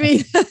 Yeah, I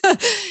mean,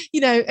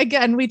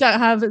 again, we don't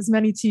have as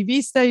many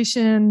TV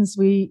stations.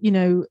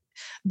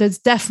 There's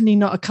definitely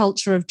not a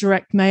culture of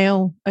direct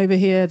mail over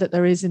here that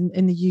there is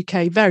in the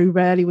UK. Very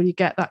rarely will you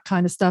get that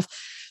kind of stuff.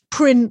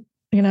 Print,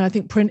 I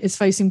think print is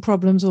facing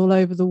problems all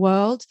over the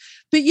world.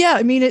 But yeah,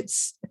 I mean,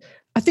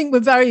 I think we're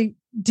very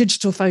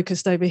digital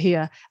focused over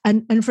here.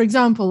 And for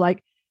example,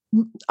 like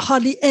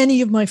hardly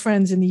any of my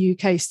friends in the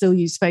UK still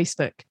use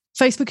Facebook.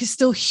 Facebook is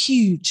still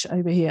huge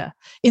over here.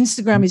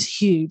 Instagram is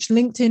huge.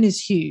 LinkedIn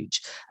is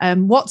huge.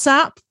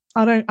 WhatsApp,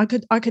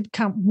 I could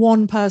count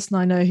one person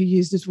I know who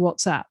uses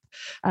WhatsApp.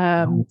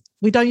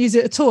 We don't use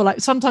it at all.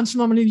 Like sometimes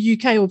someone in the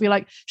UK will be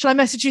like, "Shall I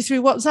message you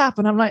through WhatsApp?"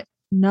 And I'm like,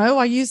 "No,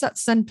 I use that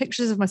to send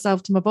pictures of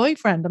myself to my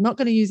boyfriend. I'm not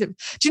going to use it."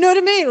 Do you know what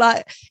I mean?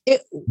 Like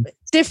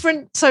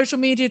different social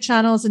media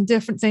channels and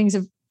different things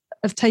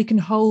have taken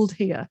hold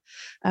here.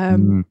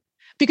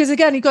 Because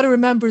again, you've got to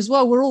remember as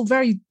well, we're all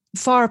very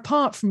far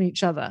apart from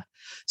each other.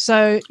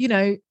 So,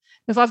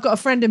 if I've got a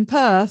friend in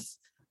Perth,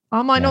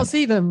 I might not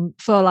see them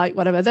for like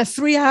whatever. They're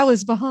 3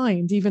 hours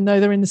behind, even though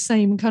they're in the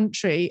same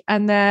country,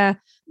 and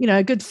they're,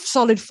 a good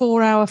solid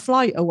 4-hour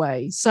flight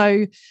away.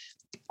 So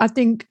I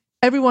think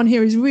everyone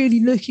here is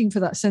really looking for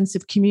that sense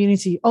of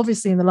community,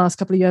 obviously in the last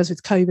couple of years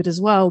with COVID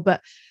as well,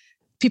 but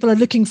people are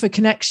looking for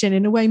connection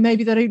in a way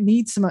maybe they don't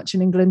need so much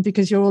in England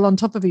because you're all on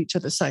top of each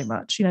other so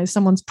much.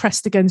 Someone's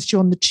pressed against you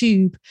on the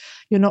tube.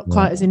 You're not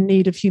quite as in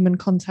need of human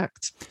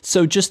contact.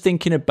 So just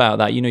thinking about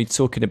that, you're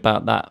talking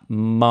about that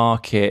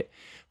market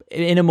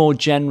in a more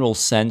general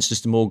sense,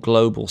 just a more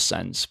global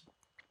sense.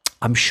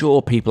 I'm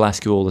sure people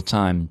ask you all the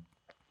time,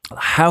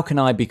 how can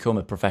I become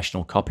a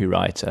professional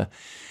copywriter?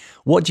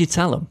 What do you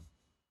tell them?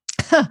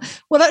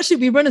 Well, actually,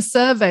 we run a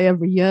survey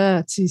every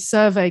year to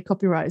survey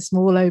copywriters from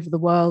all over the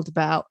world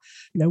about,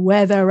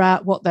 where they're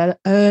at, what they're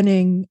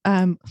earning,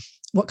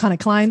 what kind of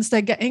clients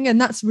they're getting.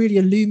 And that's really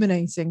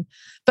illuminating.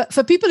 But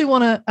for people who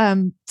want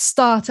to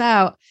start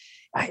out,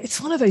 it's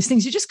one of those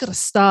things, you just got to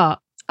start.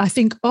 I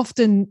think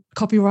often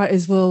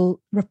copywriters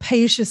will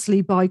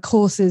rapaciously buy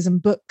courses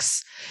and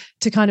books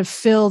to kind of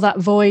fill that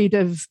void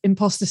of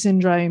imposter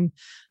syndrome,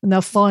 and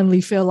they'll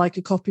finally feel like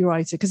a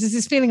copywriter. Because there's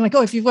this feeling like,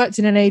 if you've worked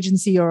in an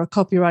agency, you're a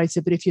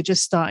copywriter, but if you're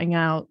just starting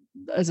out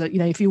as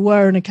if you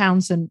were an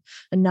accountant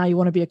and now you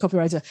want to be a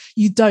copywriter,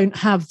 you don't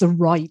have the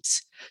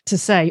right to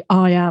say,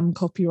 I am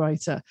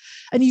copywriter.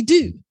 And you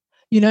do.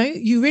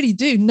 You really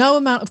do. No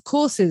amount of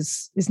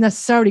courses is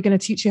necessarily going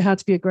to teach you how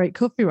to be a great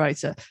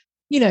copywriter.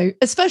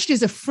 Especially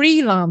as a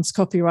freelance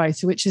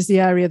copywriter, which is the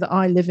area that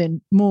I live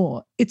in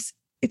more, it's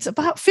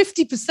about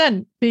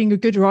 50% being a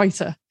good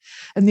writer.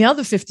 And the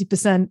other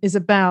 50% is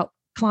about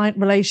client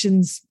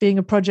relations, being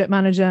a project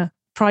manager,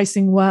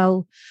 pricing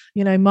well,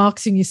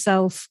 marketing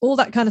yourself, all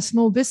that kind of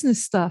small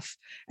business stuff.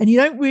 And you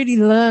don't really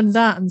learn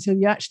that until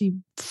you actually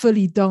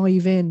fully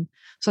dive in.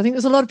 So I think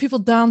there's a lot of people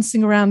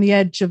dancing around the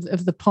edge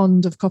of the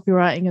pond of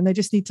copywriting, and they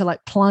just need to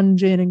like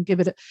plunge in and give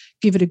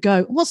it a go.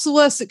 And what's the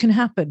worst that can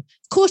happen?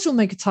 Of course, you'll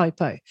make a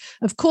typo.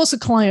 Of course, a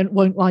client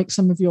won't like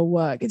some of your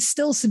work. It's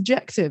still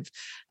subjective,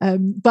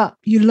 but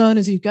you learn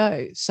as you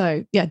go.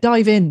 So yeah,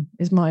 dive in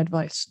is my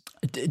advice.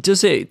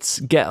 Does it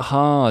get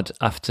hard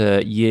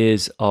after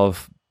years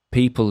of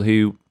people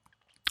who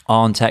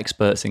aren't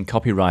experts in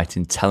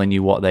copywriting telling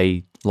you what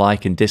they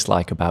like and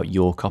dislike about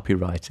your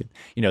copywriting?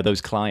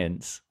 Those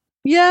clients.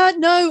 Yeah,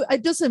 no,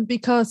 it doesn't,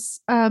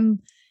 because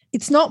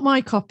it's not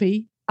my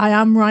copy.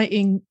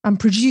 I'm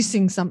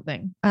producing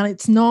something, and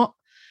it's not,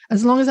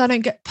 as long as I don't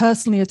get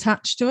personally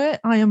attached to it,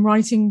 I am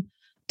writing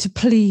to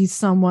please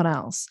someone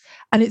else.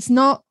 And it's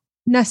not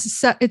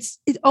necessary.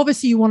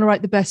 Obviously you want to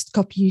write the best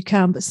copy you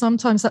can, but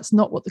sometimes that's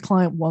not what the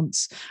client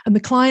wants. And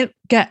the client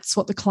gets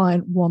what the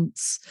client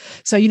wants.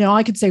 So,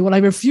 I could say, well, I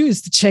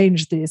refuse to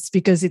change this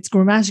because it's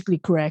grammatically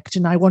correct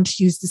and I want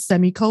to use the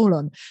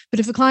semicolon. But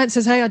if the client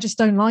says, hey, I just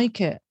don't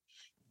like it,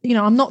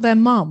 I'm not their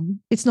mum.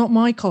 It's not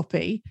my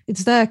copy.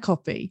 It's their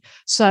copy.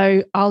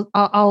 So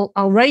I'll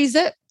raise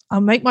it. I'll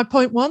make my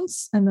point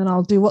once, and then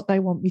I'll do what they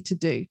want me to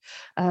do.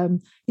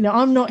 I'm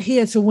not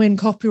here to win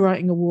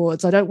copywriting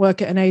awards. I don't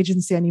work at an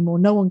agency anymore.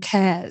 No one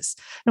cares.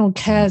 No one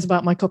cares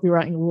about my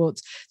copywriting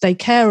awards. They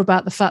care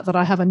about the fact that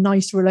I have a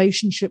nice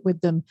relationship with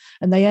them,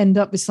 and they end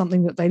up with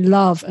something that they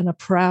love and are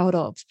proud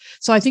of.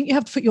 So I think you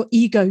have to put your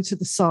ego to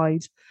the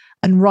side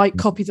and write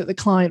copy that the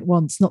client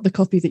wants, not the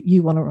copy that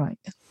you want to write.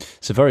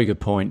 It's a very good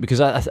point, because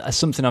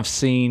something I've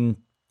seen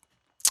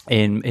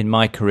in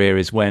my career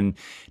is when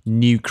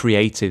new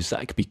creatives,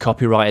 that could be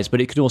copywriters, but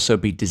it could also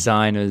be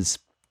designers,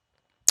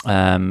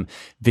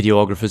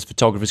 videographers,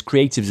 photographers,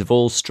 creatives of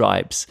all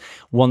stripes.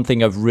 One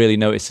thing I've really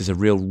noticed is a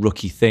real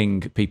rookie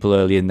thing, people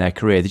early in their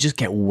career, they just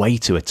get way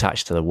too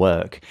attached to the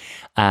work.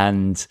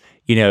 And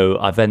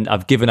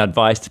I've given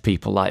advice to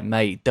people like,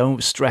 mate,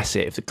 don't stress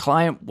it. If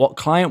what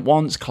client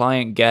wants,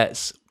 client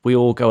gets. We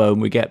all go home,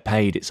 we get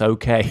paid. It's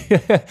okay.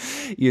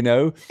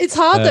 It's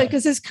hard though,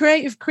 because as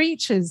creative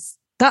creatures,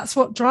 that's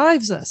what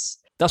drives us.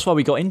 That's why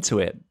we got into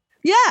it.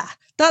 Yeah,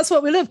 that's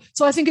what we live.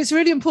 So I think it's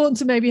really important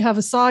to maybe have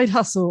a side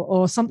hustle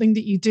or something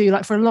that you do.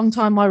 Like for a long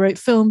time, I wrote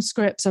film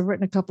scripts. I've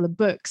written a couple of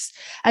books.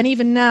 And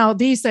even now,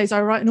 these days,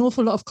 I write an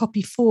awful lot of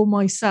copy for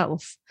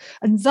myself.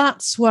 And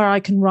that's where I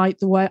can write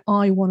the way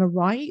I want to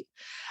write.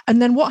 And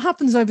then what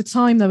happens over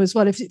time, though, as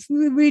well, if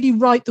you really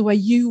write the way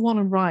you want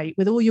to write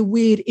with all your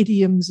weird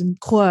idioms and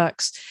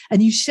quirks,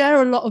 and you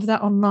share a lot of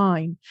that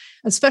online,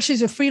 especially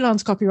as a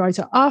freelance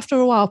copywriter, after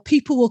a while,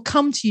 people will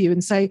come to you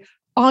and say,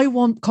 I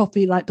want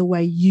copy like the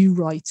way you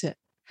write it.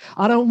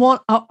 I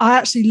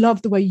actually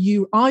love the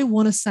way I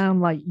want to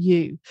sound like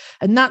you.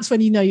 And that's when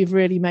you've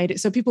really made it.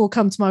 So people will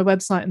come to my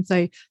website and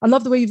say, I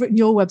love the way you've written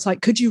your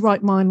website. Could you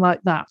write mine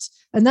like that?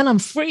 And then I'm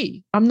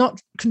free. I'm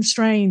not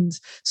constrained.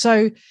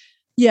 So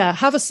yeah,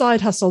 have a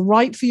side hustle,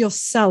 write for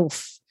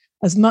yourself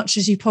as much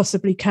as you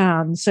possibly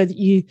can so that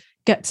you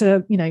get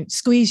to,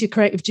 squeeze your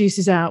creative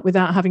juices out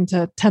without having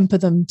to temper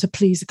them to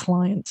please a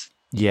client.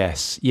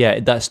 Yes. Yeah,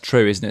 that's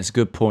true, isn't it? It's a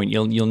good point.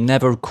 You'll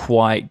never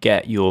quite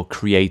get your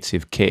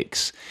creative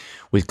kicks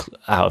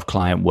out of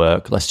client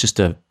work. That's just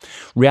a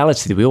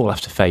reality that we all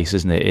have to face,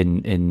 isn't it,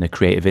 in the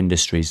creative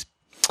industries.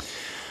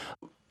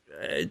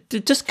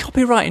 Does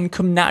copywriting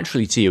come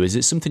naturally to you? Is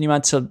it something you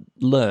had to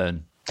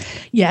learn?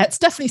 Yeah, it's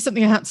definitely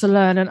something I had to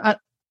learn. And I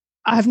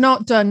have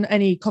not done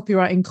any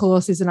copywriting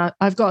courses, and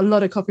I've got a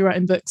lot of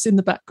copywriting books in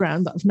the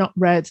background that I've not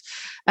read.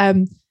 I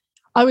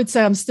would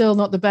say I'm still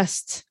not the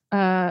best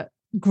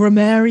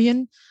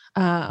grammarian.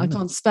 I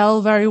can't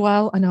spell very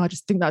well. I know, I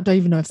just think that I don't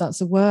even know if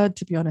that's a word,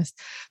 to be honest.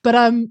 But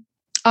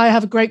I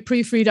have a great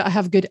proofreader. I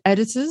have good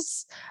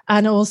editors.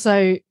 And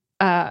also,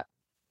 I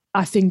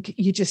think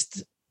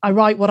I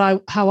write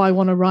how I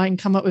want to write and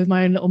come up with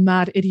my own little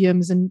mad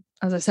idioms. And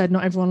as I said,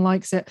 not everyone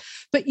likes it.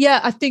 But yeah,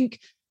 I think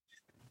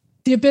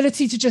the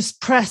ability to just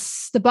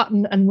press the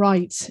button and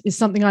write is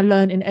something I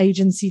learned in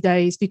agency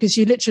days, because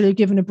you're literally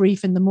given a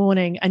brief in the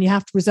morning and you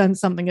have to present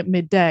something at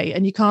midday,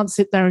 and you can't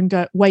sit there and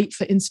wait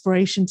for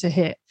inspiration to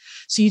hit.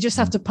 So you just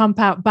have to pump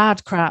out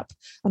bad crap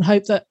and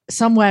hope that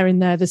somewhere in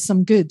there's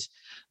some good.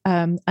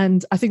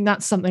 And I think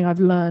that's something I've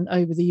learned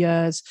over the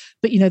years.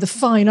 But, the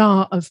fine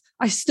art of,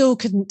 I still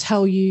couldn't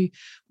tell you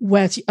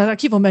where to, I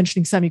keep on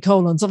mentioning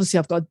semicolons. Obviously,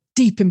 I've got a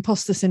deep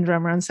imposter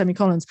syndrome around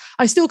semicolons.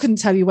 I still couldn't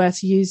tell you where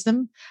to use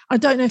them. I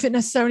don't know if it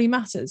necessarily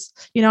matters.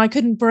 I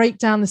couldn't break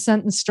down the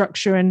sentence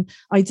structure and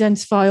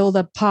identify all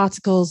the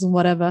particles and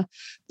whatever,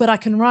 but I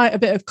can write a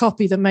bit of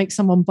copy that makes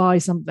someone buy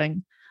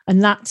something.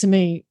 And that to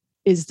me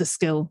is the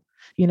skill,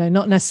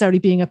 not necessarily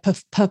being a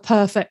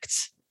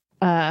perfect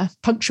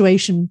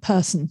punctuation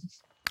person.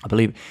 I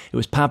believe it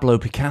was Pablo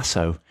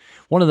Picasso,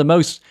 one of the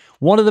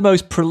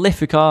most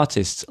prolific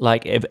artists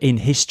like in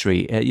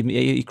history.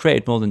 He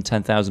created more than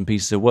 10,000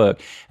 pieces of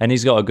work, and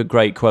he's got a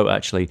great quote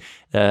actually.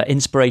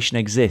 Inspiration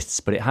exists,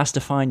 but it has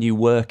to find you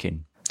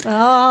working. Oh,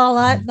 I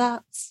like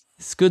that.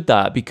 It's good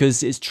that,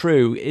 because it's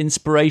true.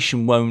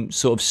 Inspiration won't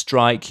sort of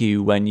strike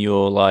you when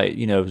you're like,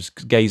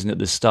 gazing at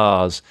the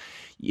stars.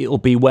 It'll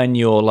be when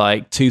you're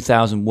like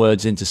 2,000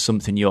 words into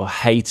something you're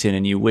hating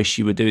and you wish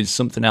you were doing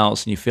something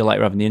else and you feel like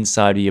you're having the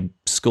inside of your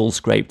skull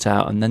scraped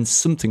out, and then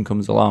something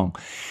comes along.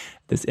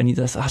 And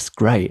that's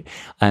great.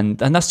 And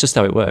that's just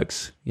how it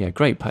works. Yeah,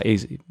 great.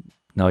 He's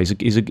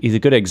a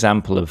good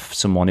example of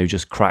someone who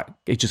just got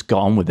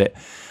on with it,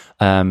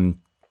 and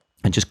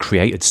just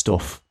created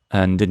stuff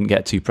and didn't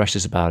get too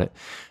precious about it.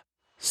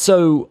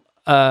 So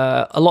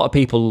a lot of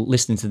people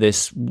listening to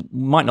this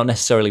might not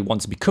necessarily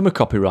want to become a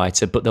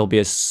copywriter, but there'll be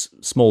a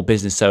small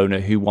business owner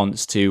who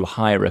wants to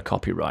hire a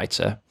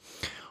copywriter.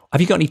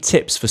 Have you got any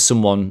tips for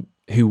someone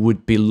who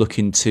would be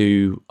looking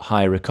to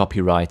hire a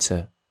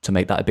copywriter to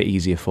make that a bit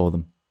easier for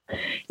them?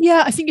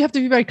 Yeah, I think you have to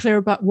be very clear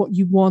about what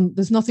you want.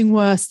 There's nothing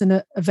worse than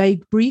a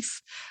vague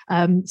brief.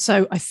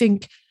 So I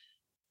think,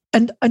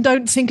 and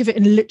don't think of it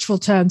in literal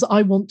terms.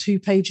 I want 2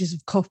 pages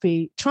of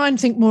copy. Try and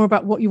think more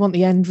about what you want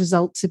the end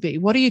result to be.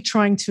 What are you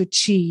trying to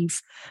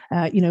achieve?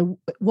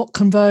 What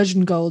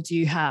conversion goal do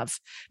you have?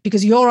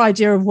 Because your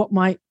idea of what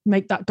might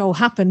make that goal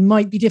happen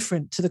might be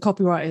different to the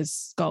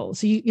copywriter's goal.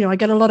 So I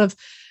get a lot of.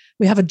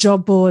 We have a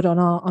job board on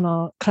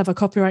our Clever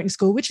Copywriting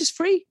School, which is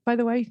free, by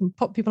the way. You can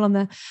pop people on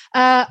there,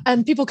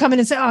 and people come in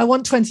and say, "I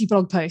want 20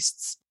 blog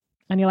posts."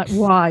 And you're like,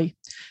 why?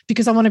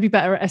 Because I want to be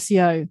better at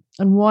SEO.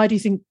 And why do you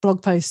think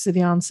blog posts are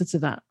the answer to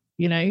that?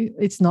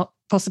 It's not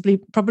probably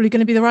going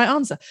to be the right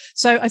answer.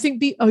 So I think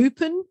be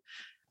open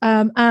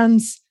and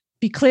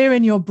be clear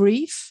in your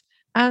brief.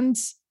 And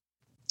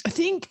I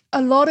think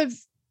a lot of,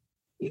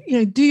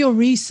 do your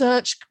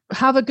research,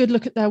 have a good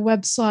look at their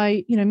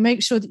website,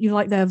 make sure that you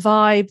like their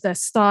vibe, their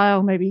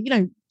style, maybe,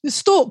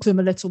 stalk them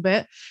a little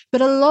bit. But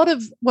a lot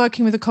of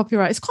working with a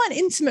copywriter, it's quite an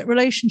intimate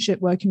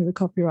relationship working with a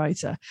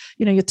copywriter.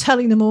 You're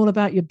telling them all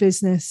about your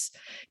business,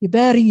 you're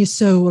bearing your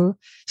soul.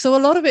 So a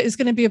lot of it is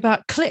going to be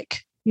about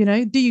click.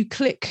 Do you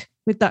click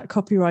with that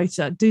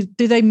copywriter?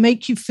 Do they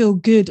make you feel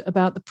good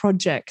about the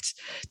project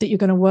that you're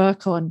going to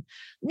work on?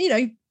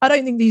 I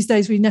don't think these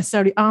days we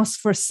necessarily ask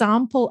for a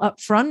sample up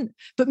front,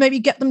 but maybe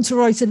get them to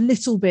write a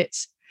little bit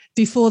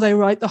before they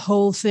write the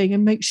whole thing,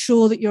 and make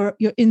sure that you're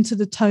into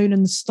the tone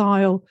and the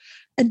style.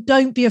 And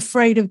don't be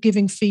afraid of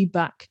giving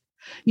feedback.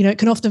 It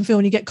can often feel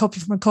when you get copy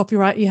from a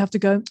copywriter, you have to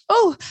go,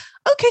 "Oh,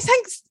 okay,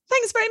 thanks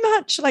very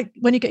much." Like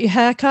when you get your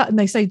hair cut and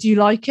they say, "Do you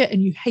like it?"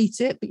 and you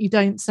hate it, but you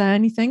don't say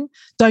anything.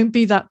 Don't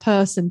be that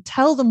person.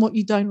 Tell them what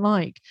you don't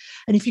like.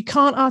 And if you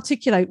can't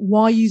articulate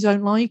why you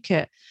don't like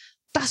it,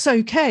 that's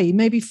okay.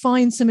 Maybe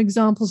find some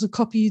examples of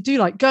copy you do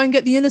like. Go and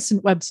get the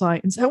Innocent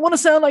website and say, "I want to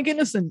sound like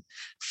Innocent."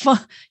 So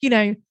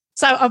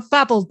I've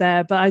babbled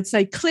there, but I'd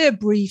say clear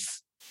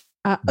brief.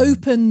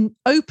 Open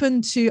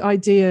to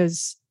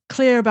ideas,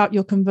 clear about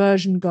your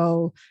conversion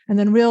goal, and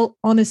then real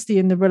honesty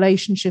in the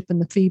relationship and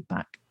the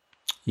feedback.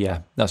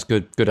 Yeah, that's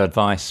good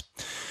advice.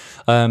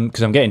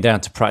 Because I'm getting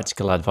down to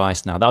practical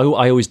advice now.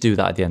 I always do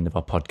that at the end of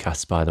our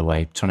podcasts, by the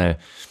way, trying to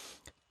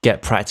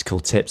get practical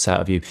tips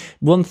out of you.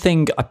 One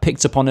thing I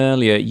picked up on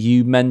earlier,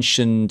 you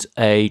mentioned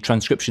a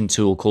transcription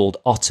tool called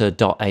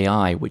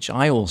Otter.ai, which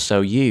I also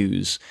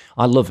use.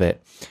 I love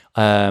it.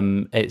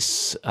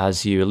 It's,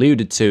 as you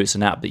alluded to, it's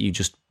an app that you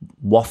just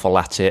waffle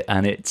at it,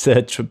 and it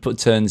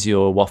turns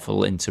your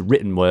waffle into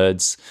written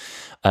words.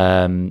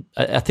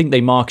 I think they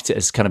market it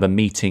as kind of a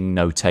meeting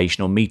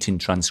notation or meeting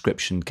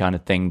transcription kind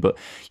of thing, but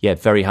yeah,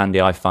 very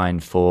handy, I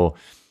find, for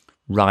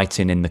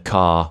writing in the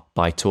car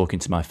by talking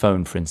to my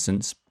phone, for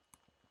instance.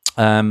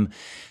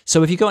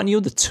 So have you got any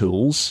other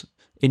tools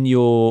in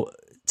your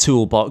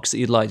toolbox that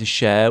you'd like to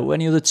share?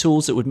 Any other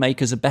tools that would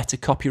make us a better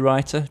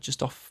copywriter,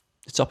 just off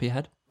the top of your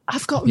head?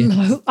 I've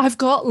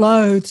got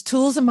loads.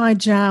 Tools are my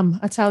jam,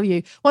 I tell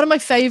you. One of my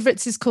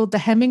favorites is called the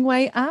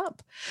Hemingway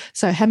app.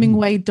 So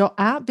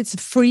Hemingway.app. It's a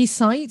free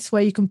site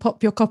where you can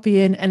pop your copy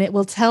in and it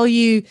will tell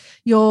you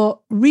your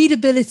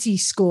readability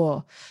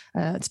score.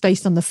 It's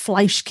based on the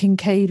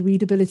Fleisch-Kincaid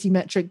readability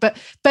metric. But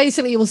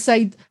basically it will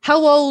say,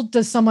 how old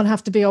does someone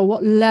have to be, or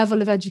what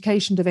level of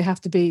education do they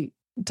have to be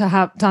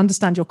to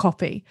understand your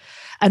copy?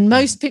 And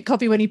most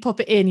copy, when you pop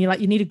it in, you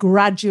need a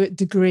graduate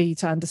degree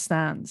to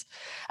understand.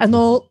 And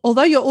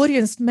although your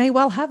audience may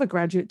well have a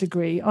graduate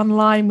degree,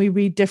 online we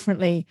read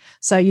differently.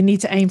 So you need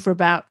to aim for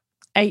about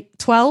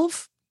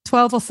 12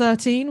 or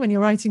 13 when you're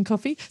writing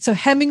copy. So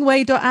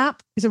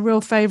Hemingway.app is a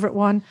real favorite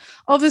one.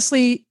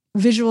 Obviously,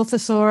 Visual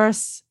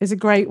Thesaurus is a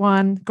great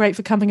one, great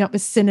for coming up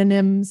with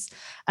synonyms.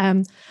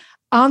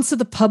 Answer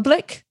the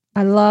Public.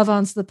 I love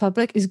Answer the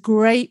Public, is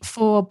great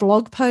for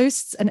blog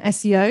posts and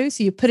SEO.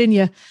 So you put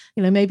in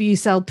maybe you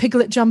sell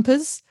piglet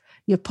jumpers,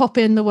 you pop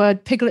in the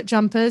word piglet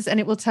jumpers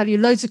and it will tell you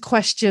loads of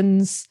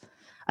questions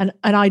and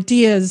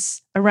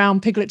ideas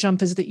around piglet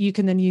jumpers that you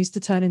can then use to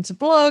turn into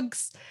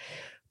blogs.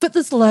 But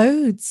there's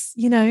loads,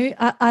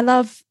 I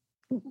love,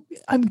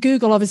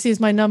 Google obviously is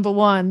my number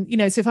one,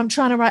 so if I'm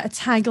trying to write a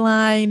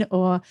tagline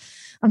or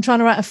I'm trying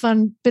to write a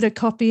fun bit of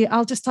copy,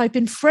 I'll just type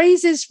in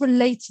phrases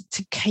related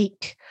to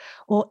cake,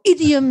 or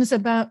idioms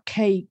about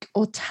cake,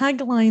 or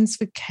taglines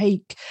for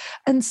cake.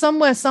 And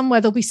somewhere,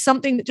 there'll be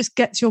something that just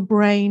gets your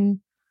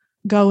brain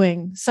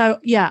going. So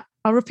yeah,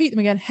 I'll repeat them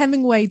again: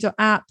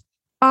 Hemingway.app,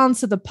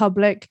 Answer the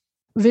Public,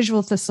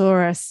 Visual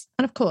Thesaurus,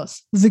 and of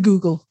course, the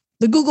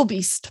Google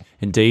Beast.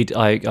 Indeed,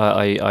 I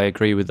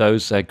agree with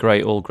those. They're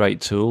great, all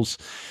great tools.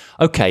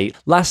 Okay,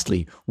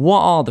 lastly,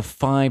 what are the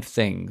 5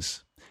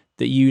 things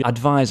that you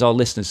advise our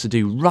listeners to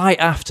do right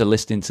after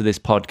listening to this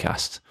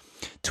podcast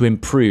to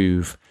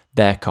improve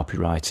their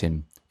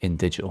copywriting in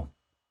digital?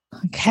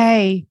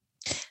 Okay.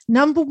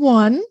 Number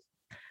 1,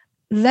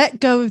 let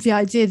go of the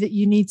idea that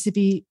you need to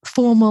be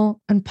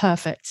formal and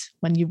perfect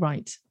when you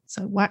write.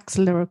 So wax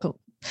lyrical.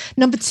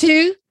 Number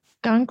 2,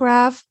 go and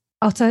grab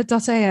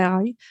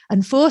Otter.ai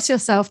and force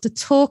yourself to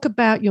talk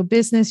about your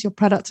business, your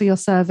product, or your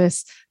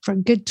service for a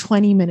good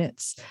 20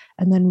 minutes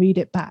and then read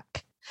it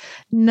back.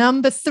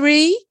 Number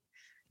 3,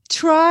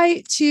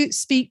 try to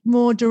speak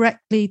more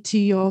directly to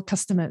your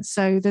customers.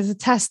 So there's a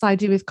test I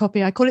do with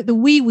copy. I call it the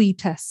wee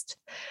test.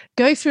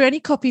 Go through any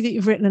copy that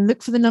you've written and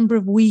look for the number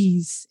of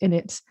wees in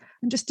it,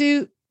 and just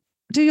do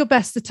your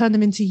best to turn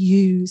them into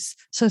yous.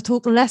 So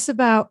talk less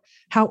about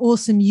how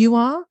awesome you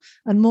are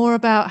and more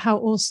about how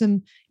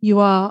awesome you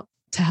are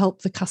to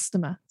help the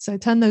customer. So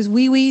turn those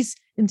wee-wees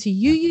into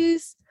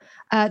you-yous.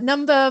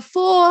 Number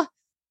 4,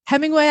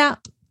 Hemingway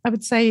app, I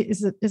would say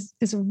is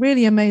a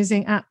really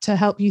amazing app to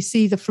help you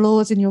see the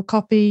flaws in your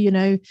copy,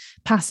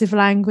 passive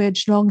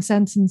language, long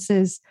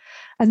sentences.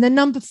 And then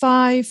number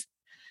 5,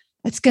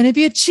 it's going to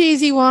be a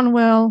cheesy one,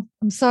 Will.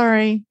 I'm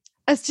sorry.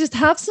 Let's just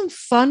have some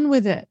fun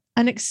with it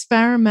and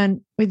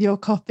experiment with your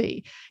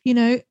copy.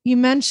 You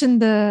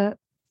mentioned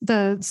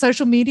the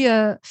social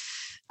media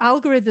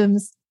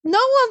algorithms. No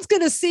one's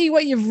going to see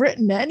what you've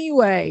written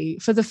anyway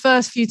for the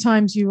first few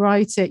times you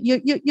write it.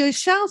 You're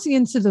shouting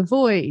into the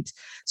void.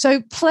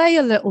 So play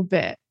a little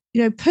bit,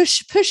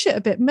 push it a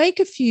bit, make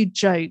a few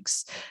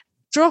jokes,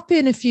 drop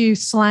in a few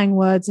slang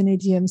words and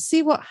idioms,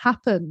 see what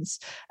happens.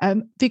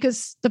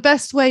 Because the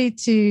best way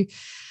to,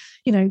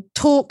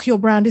 talk your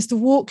brand is to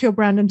walk your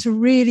brand and to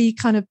really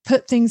kind of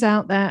put things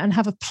out there and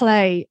have a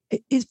play.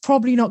 It's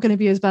probably not going to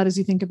be as bad as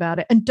you think about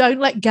it. And don't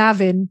let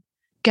Gavin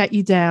get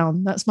you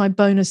down. That's my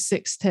bonus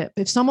 6 tip.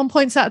 If someone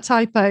points out a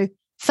typo,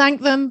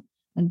 thank them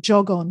and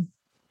jog on.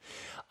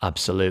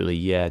 Absolutely,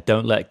 yeah.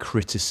 Don't let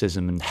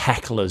criticism and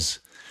hecklers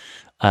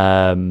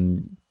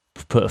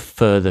put a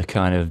further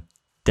kind of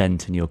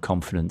dent in your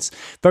confidence.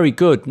 Very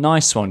good.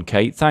 Nice one,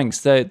 Kate. Thanks.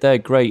 They're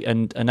great.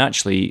 And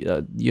actually,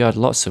 you had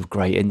lots of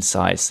great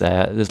insights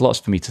there. There's lots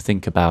for me to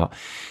think about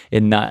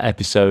in that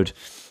episode,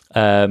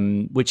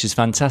 which is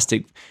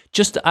fantastic.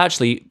 Just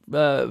actually,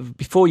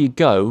 before you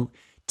go,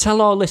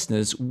 tell our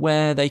listeners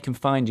where they can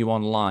find you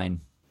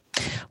online.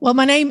 Well,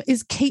 my name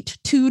is Kate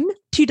Toon,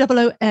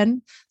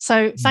 Toon.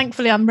 So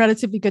thankfully, I'm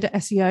relatively good at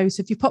SEO.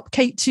 So if you pop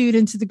Kate Toon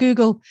into the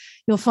Google,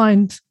 you'll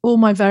find all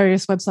my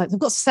various websites. I've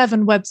got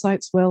 7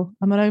 websites, Will.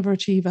 I'm an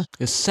overachiever.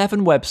 There's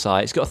 7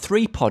 websites. Got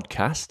 3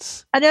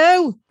 podcasts. I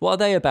know. What are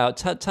they about?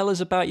 Tell us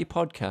about your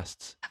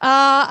podcasts.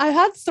 I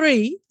had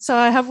 3. So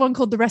I have one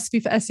called The Recipe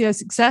for SEO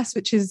Success,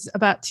 which is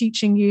about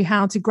teaching you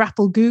how to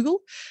grapple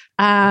Google.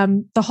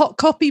 The Hot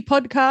Copy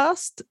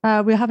podcast,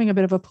 we're having a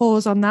bit of a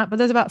pause on that, but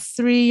there's about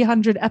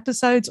 300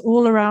 episodes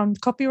all around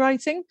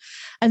copywriting.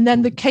 And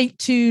then the Kate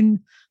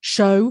Toon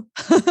show,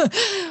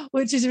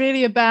 which is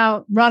really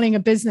about running a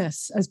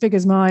business as big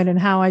as mine and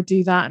how I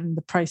do that and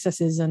the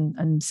processes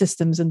and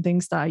systems and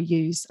things that I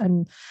use.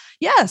 And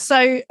yeah,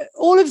 so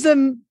all of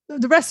them,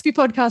 the Recipe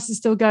podcast is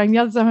still going. The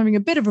others are having a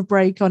bit of a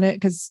break on it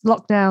because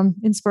lockdown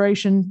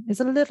inspiration is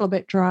a little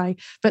bit dry,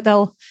 but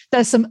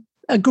there's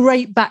a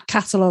great back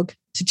catalogue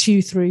to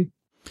chew through.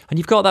 And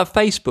you've got that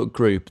Facebook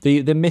group,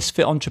 the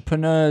Misfit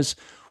Entrepreneurs.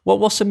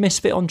 What's a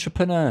Misfit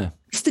Entrepreneur?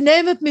 It's the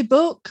name of my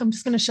book. I'm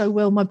just going to show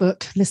Will my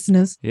book,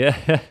 listeners.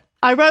 Yeah.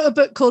 I wrote a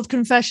book called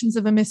Confessions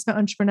of a Misfit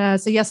Entrepreneur.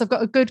 So yes, I've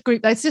got a good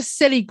group. It's just a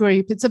silly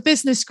group. It's a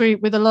business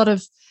group with a lot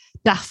of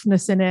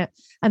daftness in it.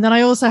 And then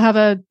I also have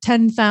a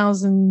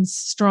 10,000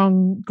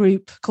 strong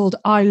group called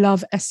I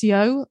Love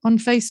SEO on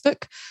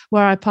Facebook,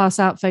 where I pass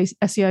out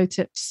SEO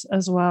tips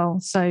as well.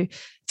 So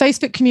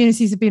Facebook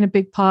communities have been a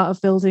big part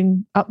of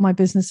building up my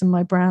business and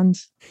my brand.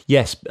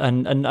 Yes,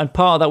 and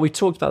part of that, we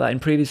talked about that in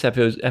previous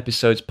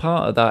episodes,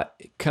 part of that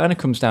kind of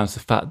comes down to the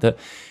fact that,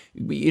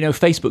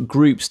 Facebook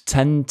groups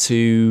tend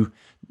to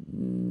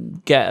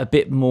get a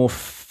bit more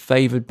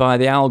favoured by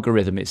the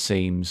algorithm, it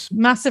seems.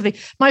 Massively.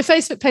 My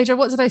Facebook page,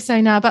 what did I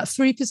say now? About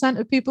 3%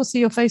 of people see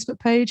your Facebook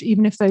page,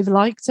 even if they've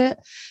liked it.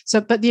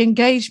 So, but the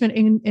engagement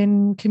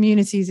in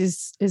communities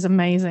is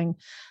amazing.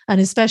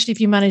 And especially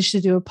if you manage to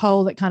do a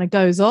poll that kind of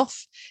goes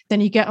off, then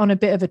you get on a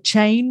bit of a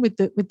chain with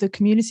the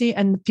community,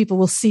 and people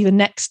will see the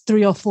next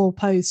 3 or 4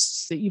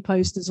 posts that you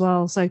post as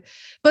well. So,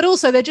 but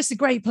also they're just a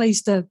great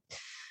place to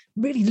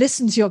really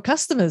listen to your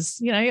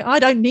customers. I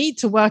don't need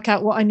to work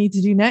out what I need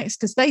to do next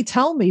because they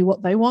tell me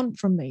what they want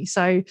from me.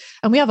 So,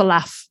 and we have a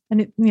laugh,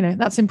 and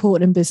that's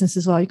important in business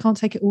as well. You can't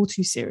take it all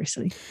too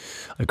seriously.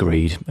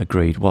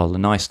 Agreed. Well, a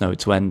nice note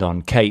to end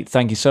on. Kate,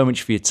 thank you so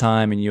much for your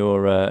time and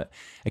your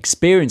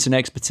experience and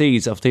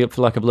expertise. I feel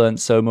like I've learned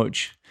so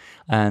much.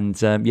 And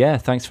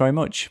thanks very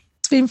much.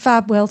 It's been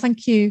fab, Will.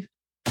 Thank you.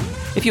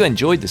 If you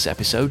enjoyed this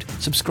episode,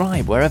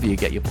 subscribe wherever you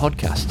get your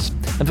podcasts.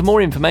 And for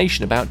more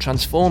information about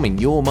transforming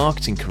your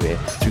marketing career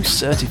through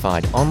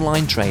certified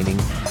online training,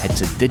 head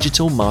to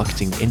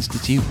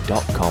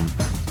digitalmarketinginstitute.com.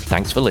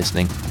 Thanks for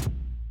listening.